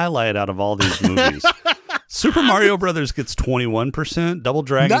highlight out of all these movies. Super Mario Brothers gets 21%. Double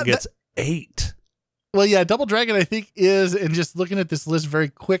Dragon gets 8. Well, yeah, Double Dragon, I think, is, and just looking at this list very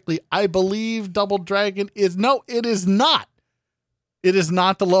quickly, I believe Double Dragon is, no, it is not. It is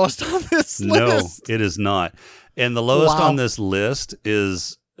not the lowest on this list. No, it is not. And the lowest Wow. on this list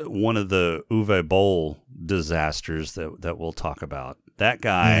is one of the Uwe Boll disasters that we'll talk about. That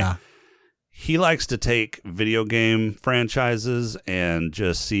guy, Yeah. he likes to take video game franchises and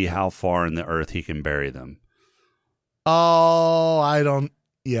just see how far in the earth he can bury them. Oh, I don't.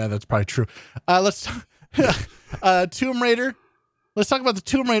 Yeah, that's probably true. Let's Tomb Raider. Let's talk about the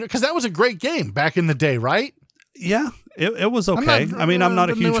Tomb Raider, because that was a great game back in the day, right? Yeah, it was okay. not- I mean, I'm not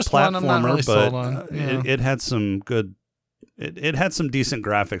a the huge newest one, I'm not platformer, really sold but on, yeah. it had some good. It had some decent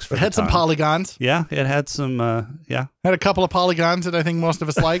graphics for It had the some time. polygons. Yeah, it had some. Yeah, Had a couple of polygons that I think most of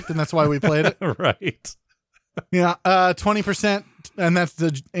us liked, and that's why we played it. right. Yeah, 20%, and that's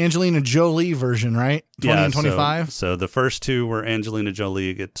the Angelina Jolie version, right? 20 and 25. So the first two were Angelina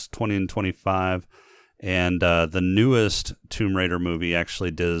Jolie gets 20 and 25. And the newest Tomb Raider movie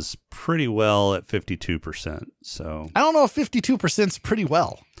actually does pretty well at 52%. So, I don't know if 52% is pretty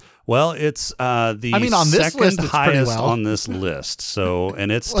well. well, it's the I mean, on this second list, it's pretty highest well. on this list. So,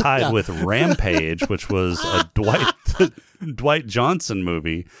 and it's Well, tied yeah. with Rampage, which was a Dwight Johnson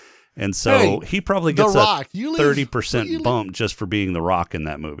movie. And so Hey, he probably The gets Rock. a You leave- 30% you leave- bump just for being The Rock in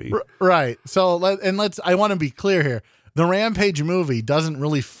that movie. Right. So I want to be clear here. The Rampage movie doesn't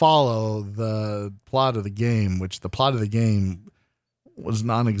really follow the plot of the game, which the plot of the game was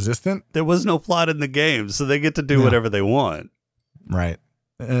non-existent. There was no plot in the game, so they get to do Yeah. whatever they want. Right.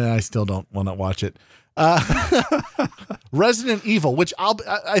 And I still don't want to watch it. Resident Evil, which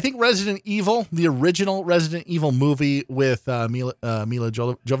I think Resident Evil, the original Resident Evil movie with Mila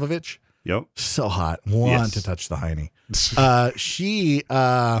Jovovich, Yep. so hot. Yes. To touch the hiney.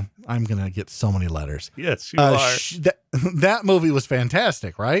 I'm going to get so many letters. Yes, you are. That movie was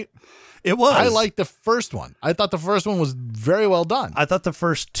fantastic, right? It was. I liked the first one. I thought the first one was very well done. I thought the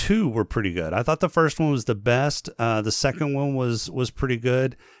first two were pretty good. I thought the first one was the best. The second one was pretty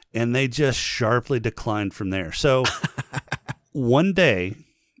good, and they just sharply declined from there. So one day,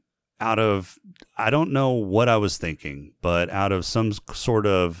 out of, I don't know what I was thinking, but out of some sort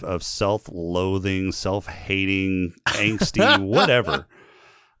of self-loathing, self-hating, angsty, whatever,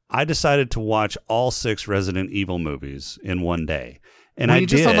 I decided to watch all 6 Resident Evil movies in one day. And were I you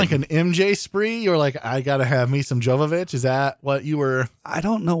just did. on like an MJ spree? You were like, I got to have me some Jovovich. Is that what you were? I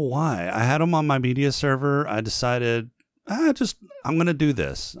don't know why. I had them on my media server. I decided, I'm going to do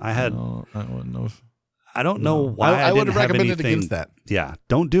this. I had, I wouldn't know. I don't know why I, I would didn't have have recommended anything. against that. Yeah,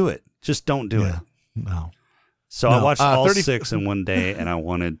 don't do it. Just don't do it. No. So I No, watched all 30 6 in one day, and I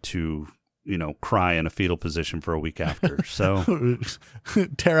wanted to, cry in a fetal position for a week after. So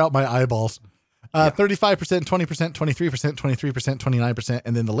Tear out my eyeballs. 35%, 20%, 23%, 23%, 29%.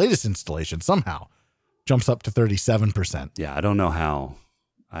 And then the latest installation somehow jumps up to 37%. yeah, I don't know how.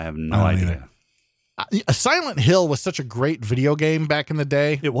 I have no I don't idea. Silent Hill was such a great video game back in the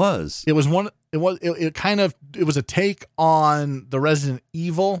day. It was. It was a take on the Resident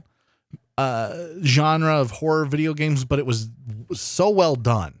Evil genre of horror video games, but it was so well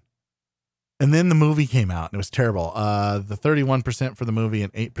done. And then the movie came out and it was terrible. The 31% for the movie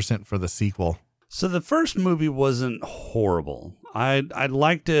and 8% for the sequel. So the first movie wasn't horrible. I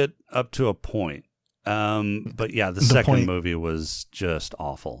liked it up to a point. But yeah, the second point- movie was just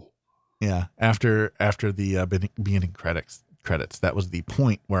awful. Yeah, after the beginning credits, that was the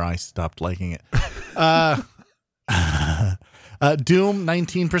point where I stopped liking it. Doom,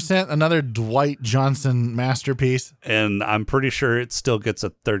 19%, another Dwight Johnson masterpiece. And I'm pretty sure it still gets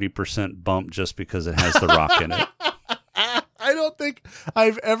a 30% bump just because it has The Rock in it. I don't think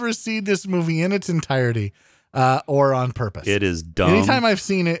I've ever seen this movie in its entirety or on purpose. It is dumb. Anytime I've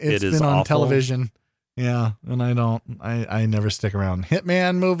seen it, it's been on awful. Television. Yeah, and I never stick around.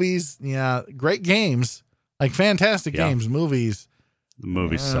 Hitman movies, yeah, great games, like fantastic games. Movies, the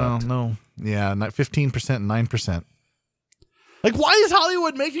movie sucked. No, yeah, not 15% and 9%. Like, why is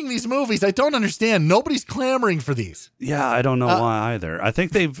Hollywood making these movies? I don't understand. Nobody's clamoring for these. Yeah, I don't know why either. I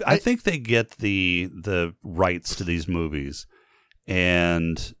think I think they get the rights to these movies,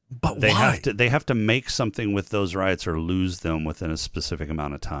 and but they why? have to make something with those rights or lose them within a specific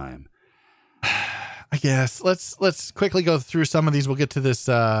amount of time. I guess let's quickly go through some of these. We'll get to this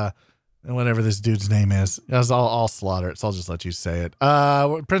whatever this dude's name is. I'll slaughter it, so I'll just let you say it.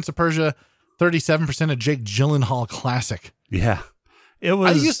 Prince of Persia, 37%, a Jake Gyllenhaal classic. Yeah, it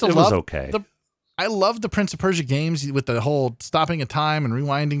was. I used to it love was okay. I loved the Prince of Persia games with the whole stopping a time and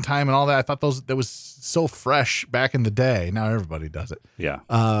rewinding time and all that. I thought that was so fresh back in the day. Now everybody does it. Yeah.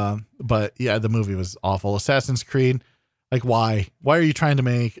 But yeah, the movie was awful. Assassin's Creed. Like, why? Why are you trying to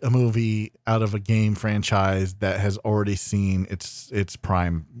make a movie out of a game franchise that has already seen its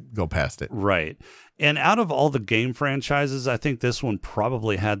prime go past it? Right. And out of all the game franchises, I think this one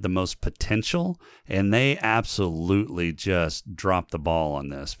probably had the most potential, and they absolutely just dropped the ball on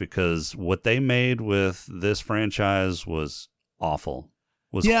this because what they made with this franchise was awful.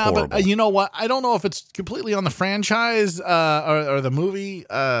 Was horrible. But you know what? I don't know if it's completely on the franchise or the movie,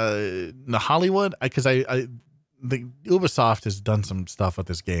 the Hollywood, because the Ubisoft has done some stuff with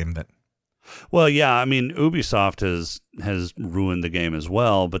this game that. Well, yeah, I mean, Ubisoft has ruined the game as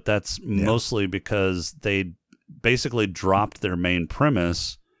well, but that's mostly because they basically dropped their main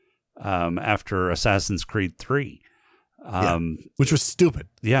premise after Assassin's Creed 3. Which was stupid.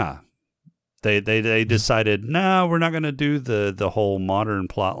 Yeah. They decided, no, we're not going to do the whole modern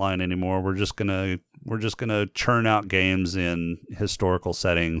plot line anymore. We're just going to churn out games in historical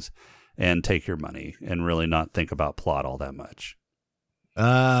settings and take your money and really not think about plot all that much.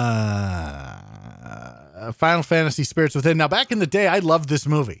 Final Fantasy Spirits Within. Now, back in the day, I loved this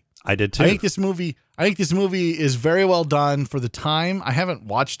movie. I did too. I think this movie is very well done for the time. I haven't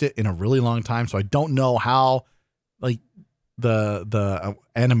watched it in a really long time, so I don't know how, like, the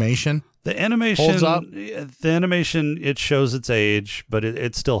animation. The animation holds up. The animation, it shows its age, but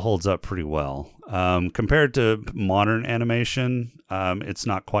it still holds up pretty well. Compared to modern animation, it's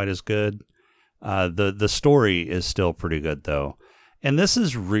not quite as good. The story is still pretty good though. And this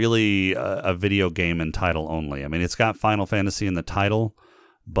is really a video game in title only. I mean, it's got Final Fantasy in the title,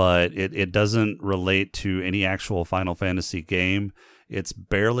 but it doesn't relate to any actual Final Fantasy game. It's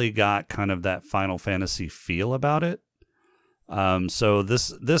barely got kind of that Final Fantasy feel about it. So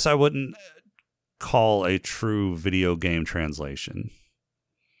this I wouldn't call a true video game translation.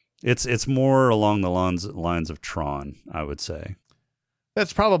 It's more along the lines of Tron, I would say.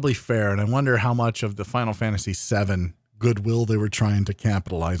 That's probably fair, and I wonder how much of the Final Fantasy VII goodwill they were trying to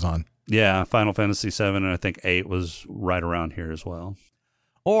capitalize on. Yeah, Final Fantasy VII, and I think 8 was right around here as well.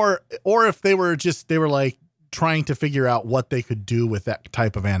 Or if they were like trying to figure out what they could do with that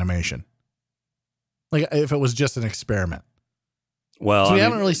type of animation. Like if it was just an experiment. Well, so we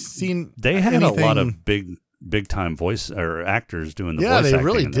haven't really seen. They had anything. a lot of big time voice or actors doing the voice acting. Yeah, they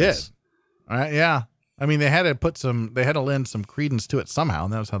really in did. This. All right, yeah. I mean, they had to lend some credence to it somehow,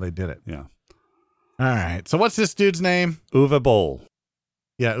 and that was how they did it. Yeah. All right. So what's this dude's name? Uwe Boll.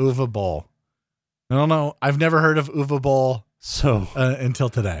 Yeah, Uwe Boll. I don't know. I've never heard of Uwe Boll until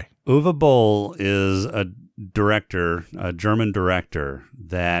today. Uwe Boll is a German director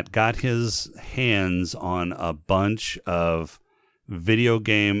that got his hands on a bunch of video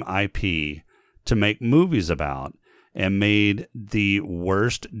game IP to make movies about, and made the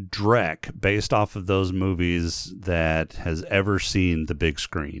worst dreck based off of those movies that has ever seen the big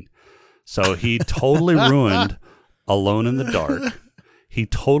screen. So he totally ruined Alone in the Dark. He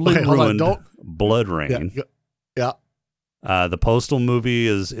totally ruined Blood Rain. Yeah. The Postal movie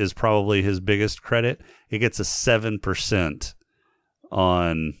is probably his biggest credit. It gets a 7%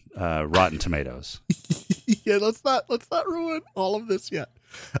 on Rotten Tomatoes. Yeah, let's not ruin all of this yet.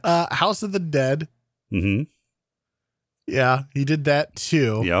 House of the Dead. Mm-hmm. Yeah, he did that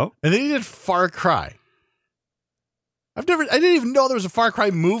too. Yep. And then he did Far Cry. I didn't even know there was a Far Cry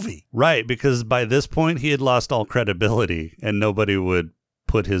movie. Right, because by this point he had lost all credibility and nobody would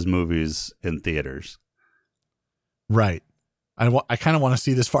put his movies in theaters. Right. I kind of want to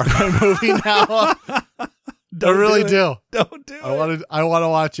see this Far Cry movie now. I really do. Don't do it. I want to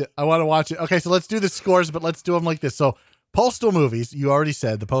watch it. Okay, so let's do the scores, but let's do them like this. So Postal movies, you already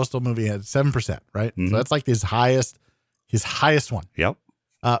said the Postal movie had 7%, right? Mhm. So that's like his highest one. Yep.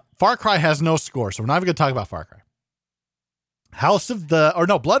 Far Cry has no score, so we're not even going to talk about Far Cry.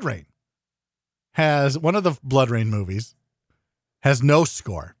 Blood Rain has one of the Blood Rain movies has no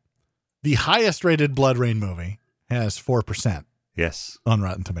score. The highest rated Blood Rain movie has 4% Yes. on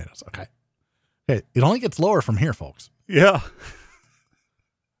Rotten Tomatoes. Okay. It only gets lower from here, folks. Yeah.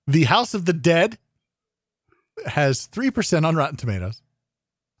 The House of the Dead has 3% on Rotten Tomatoes.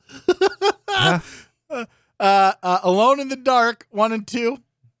 Alone in the Dark 1 and 2.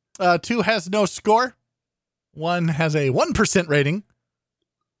 2 has no score. 1 has a 1% rating.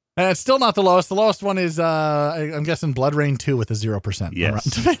 And it's still not the lowest. The lowest one is, I'm guessing, Blood Rain 2 with a 0% Yes. on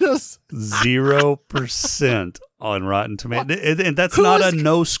Rotten Tomatoes. 0% on Rotten Tomatoes. And that's not a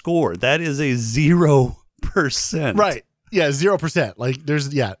no score. That is a 0%. Right. Yeah,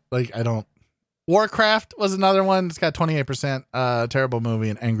 0%. Warcraft was another one. It's got 28%. Terrible movie,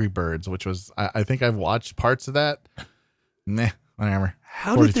 and Angry Birds, which was, I think I've watched parts of that. Meh, whatever.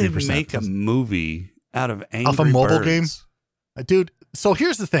 How did they 43%. make a movie out of Angry Off a mobile Birds? game? Dude, so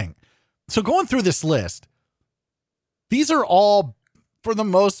here's the thing. So going through this list, these are all, for the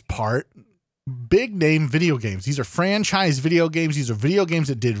most part, big name video games. These are franchise video games. These are video games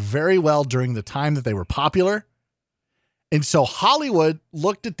that did very well during the time that they were popular. And so Hollywood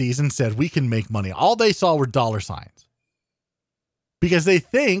looked at these and said, we can make money. All they saw were dollar signs. Because they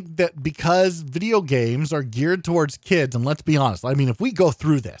think that because video games are geared towards kids, and let's be honest, I mean, if we go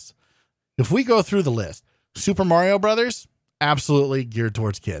through the list, Super Mario Brothers, absolutely geared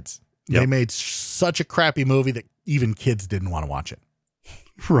towards kids. Yep. They made such a crappy movie that even kids didn't want to watch it.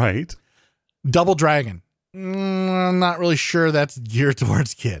 Right. Double Dragon, I'm not really sure that's geared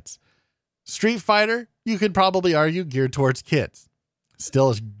towards kids. Street Fighter, you could probably argue geared towards kids.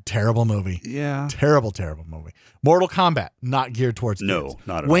 Still a terrible movie. Yeah. Terrible movie. Mortal Kombat, not geared towards kids. No,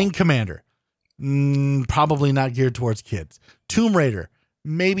 not at Wing all. Commander, probably not geared towards kids. Tomb Raider,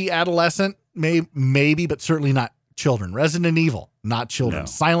 maybe adolescent, maybe, but certainly not children. Resident Evil, not children. No.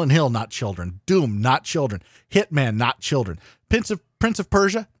 Silent Hill, not children. Doom, not children. Hitman, not children. Prince of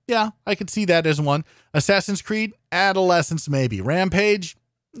Persia, yeah, I could see that as one. Assassin's Creed, adolescents, maybe. Rampage,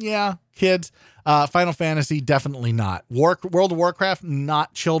 yeah, kids. Final Fantasy, definitely not. World of Warcraft,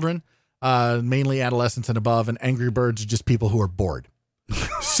 not children. Mainly adolescents and above. And Angry Birds, just people who are bored.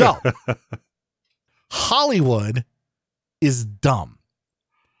 So, Hollywood is dumb.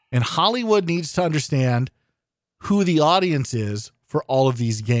 And Hollywood needs to understand who the audience is for all of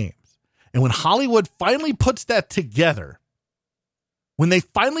these games. And when Hollywood finally puts that together, when they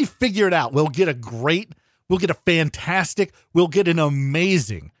finally figure it out, we'll get an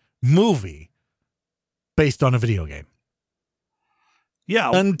amazing movie based on a video game.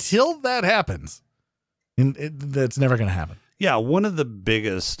 Yeah. Until that happens, that's never going to happen. Yeah, one of the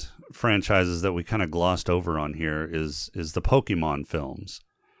biggest franchises that we kind of glossed over on here is the Pokemon films.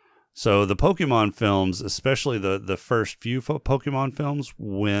 So the Pokemon films, especially the first few Pokemon films,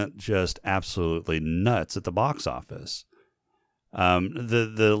 went just absolutely nuts at the box office.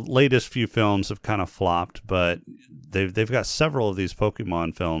 The latest few films have kind of flopped, but they've got several of these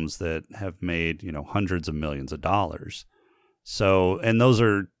Pokemon films that have made, hundreds of millions of dollars. So, and those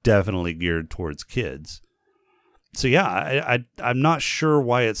are definitely geared towards kids. So yeah, I'm not sure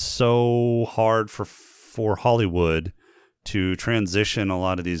why it's so hard for Hollywood to transition a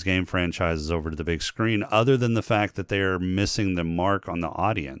lot of these game franchises over to the big screen, other than the fact that they're missing the mark on the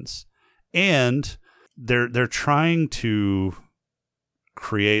audience. And they're trying to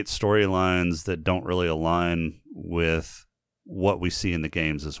create storylines that don't really align with what we see in the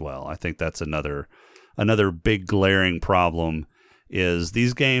games as well. I think that's another big glaring problem is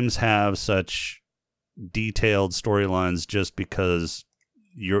these games have such detailed storylines just because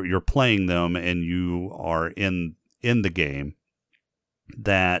you're playing them and you are in the game,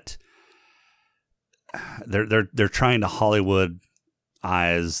 that they're trying to Hollywood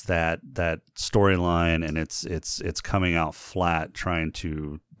eyes that storyline, and it's coming out flat trying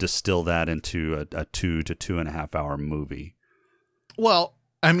to distill that into a 2 to 2.5 hour movie. Well,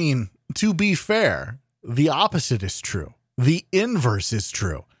 I mean, to be fair, the opposite is true. The inverse is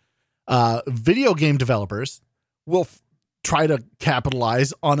true. Video game developers will try to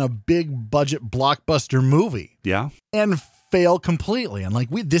capitalize on a big budget blockbuster movie. Yeah. And fail completely. And we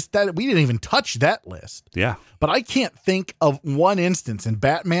didn't even touch that list. Yeah. But I can't think of one instance, and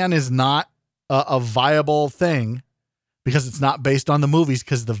Batman is not a viable thing because it's not based on the movies,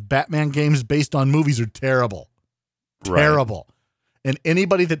 because the Batman games based on movies are terrible. Right. Terrible. And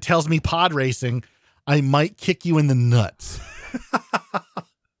anybody that tells me pod racing, I might kick you in the nuts.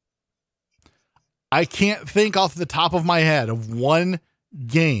 I can't think off the top of my head of one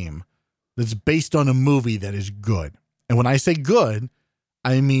game that's based on a movie that is good. And when I say good,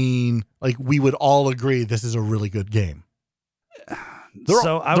 I mean, like, we would all agree this is a really good game. They're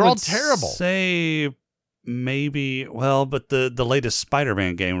all terrible. Say maybe, well, but the latest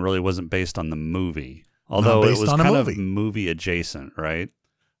Spider-Man game really wasn't based on the movie. Although it was kind of movie adjacent, right?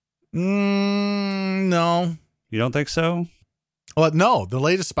 No. You don't think so? Well, no. The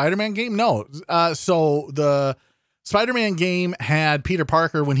latest Spider-Man game? No. So the Spider-Man game had Peter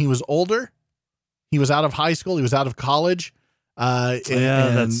Parker when he was older. He was out of high school. He was out of college. I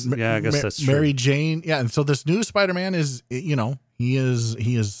guess that's true. Mary Jane. Yeah. And so this new Spider-Man is, he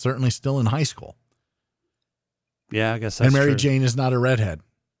is certainly still in high school. Yeah, I guess that's true. And Mary true. Jane is not a redhead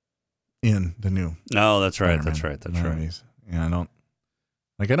in the new. No, that's right. Spider-Man. That's right. Yeah,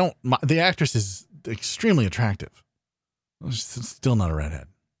 the actress is extremely attractive. She's still not a redhead.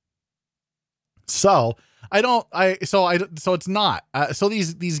 So it's not. So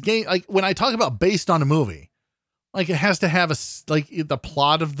these games, like when I talk about based on a movie, like it has to have the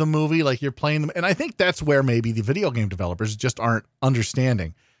plot of the movie, like you're playing them. And I think that's where maybe the video game developers just aren't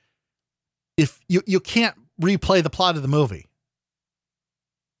understanding. If you can't replay the plot of the movie,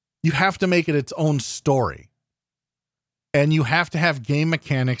 you have to make it its own story. And you have to have game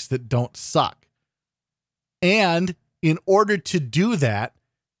mechanics that don't suck. And in order to do that,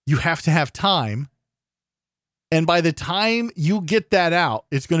 you have to have time. And by the time you get that out,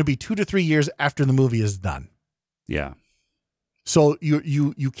 it's going to be 2 to 3 years after the movie is done. Yeah. So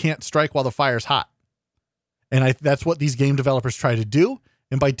you can't strike while the fire's hot. And that's what these game developers try to do.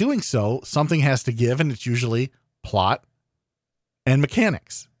 And by doing so, something has to give, and it's usually plot and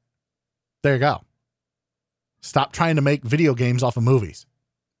mechanics. There you go. Stop trying to make video games off of movies.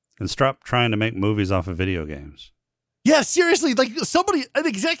 And stop trying to make movies off of video games. Yeah, seriously. Like an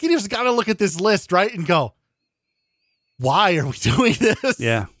executive's got to look at this list, right? And go, why are we doing this?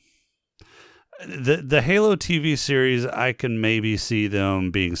 Yeah. The Halo TV series, I can maybe see them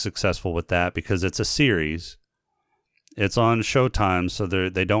being successful with that because it's a series. It's on Showtime, so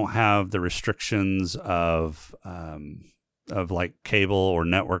they don't have the restrictions of like cable or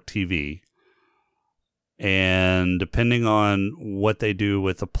network TV. And depending on what they do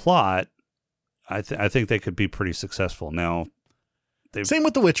with the plot, I think they could be pretty successful. Now, same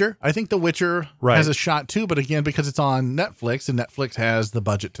with The Witcher. I think The Witcher has a shot too, but again, because it's on Netflix and Netflix has the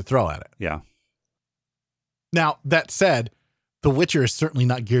budget to throw at it. Yeah. Now, that said, The Witcher is certainly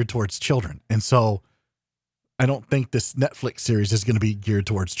not geared towards children. And so I don't think this Netflix series is going to be geared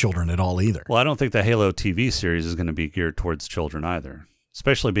towards children at all either. Well, I don't think the Halo TV series is going to be geared towards children either,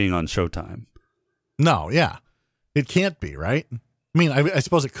 especially being on Showtime. No, yeah. It can't be, right? I mean, I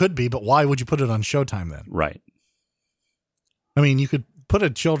suppose it could be, but why would you put it on Showtime then? Right. I mean, you could put a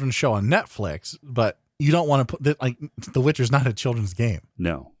children's show on Netflix, but you don't want to put The Witcher's not a children's game.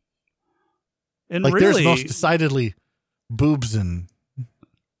 No. And like really, there's most decidedly boobs and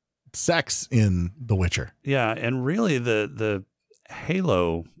sex in The Witcher. Yeah, and really the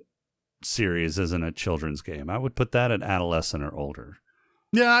Halo series isn't a children's game. I would put that at adolescent or older.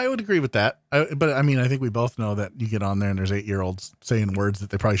 Yeah, I would agree with that. But I mean, I think we both know that you get on there and there's 8-year-olds saying words that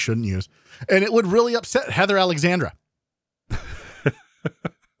they probably shouldn't use. And it would really upset Heather Alexandra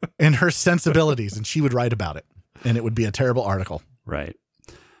and her sensibilities. And she would write about it. And it would be a terrible article. Right.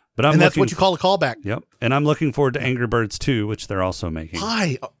 But that's what you call a callback. Yep. And I'm looking forward to Angry Birds 2, which they're also making.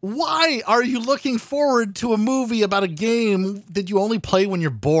 Why are you looking forward to a movie about a game that you only play when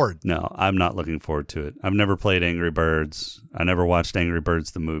you're bored? No, I'm not looking forward to it. I've never played Angry Birds. I never watched Angry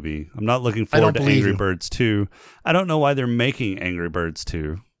Birds the movie. I'm not looking forward to Angry Birds 2. I don't know why they're making Angry Birds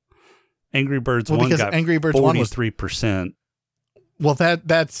 2. Angry Birds 1 got Angry Birds 43%. Well,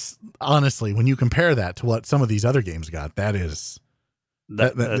 that's honestly, when you compare that to what some of these other games got, that is...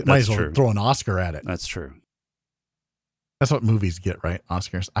 That might as well true. Throw an Oscar at it. That's true. That's what movies get, right?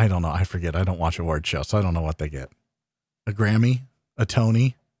 Oscars. I don't know. I forget. I don't watch award shows, so I don't know what they get. A Grammy, a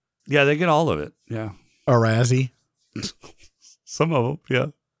Tony. Yeah, they get all of it. Yeah. A Razzie. Some of them, yeah.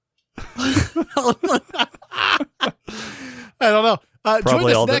 I don't know.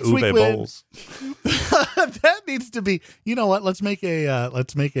 Probably all the Ube bowls. That needs to be. You know what? Let's make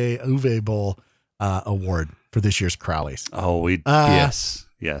a Ube Bowl award for this year's Crowleys. Oh,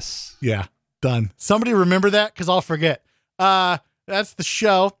 yes. Yeah, done. Somebody remember that because I'll forget. That's the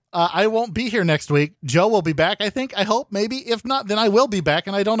show. I won't be here next week. Joe will be back, I think. I hope, maybe. If not, then I will be back,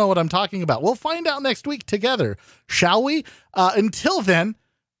 and I don't know what I'm talking about. We'll find out next week together, shall we? Until then,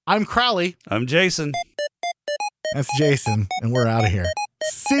 I'm Crowley. I'm Jason. That's Jason, and we're out of here.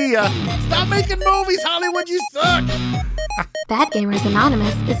 See ya. Stop making movies, Hollywood. You suck. Bad Gamers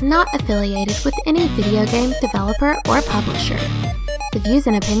Anonymous is not affiliated with any video game developer or publisher. The views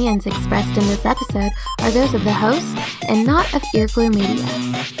and opinions expressed in this episode are those of the host and not of Earglue Media,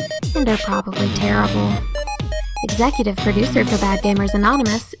 and are probably terrible. Executive producer for Bad Gamers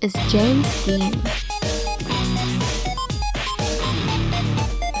Anonymous is James Dean.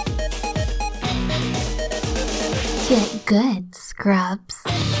 Get good, scrubs.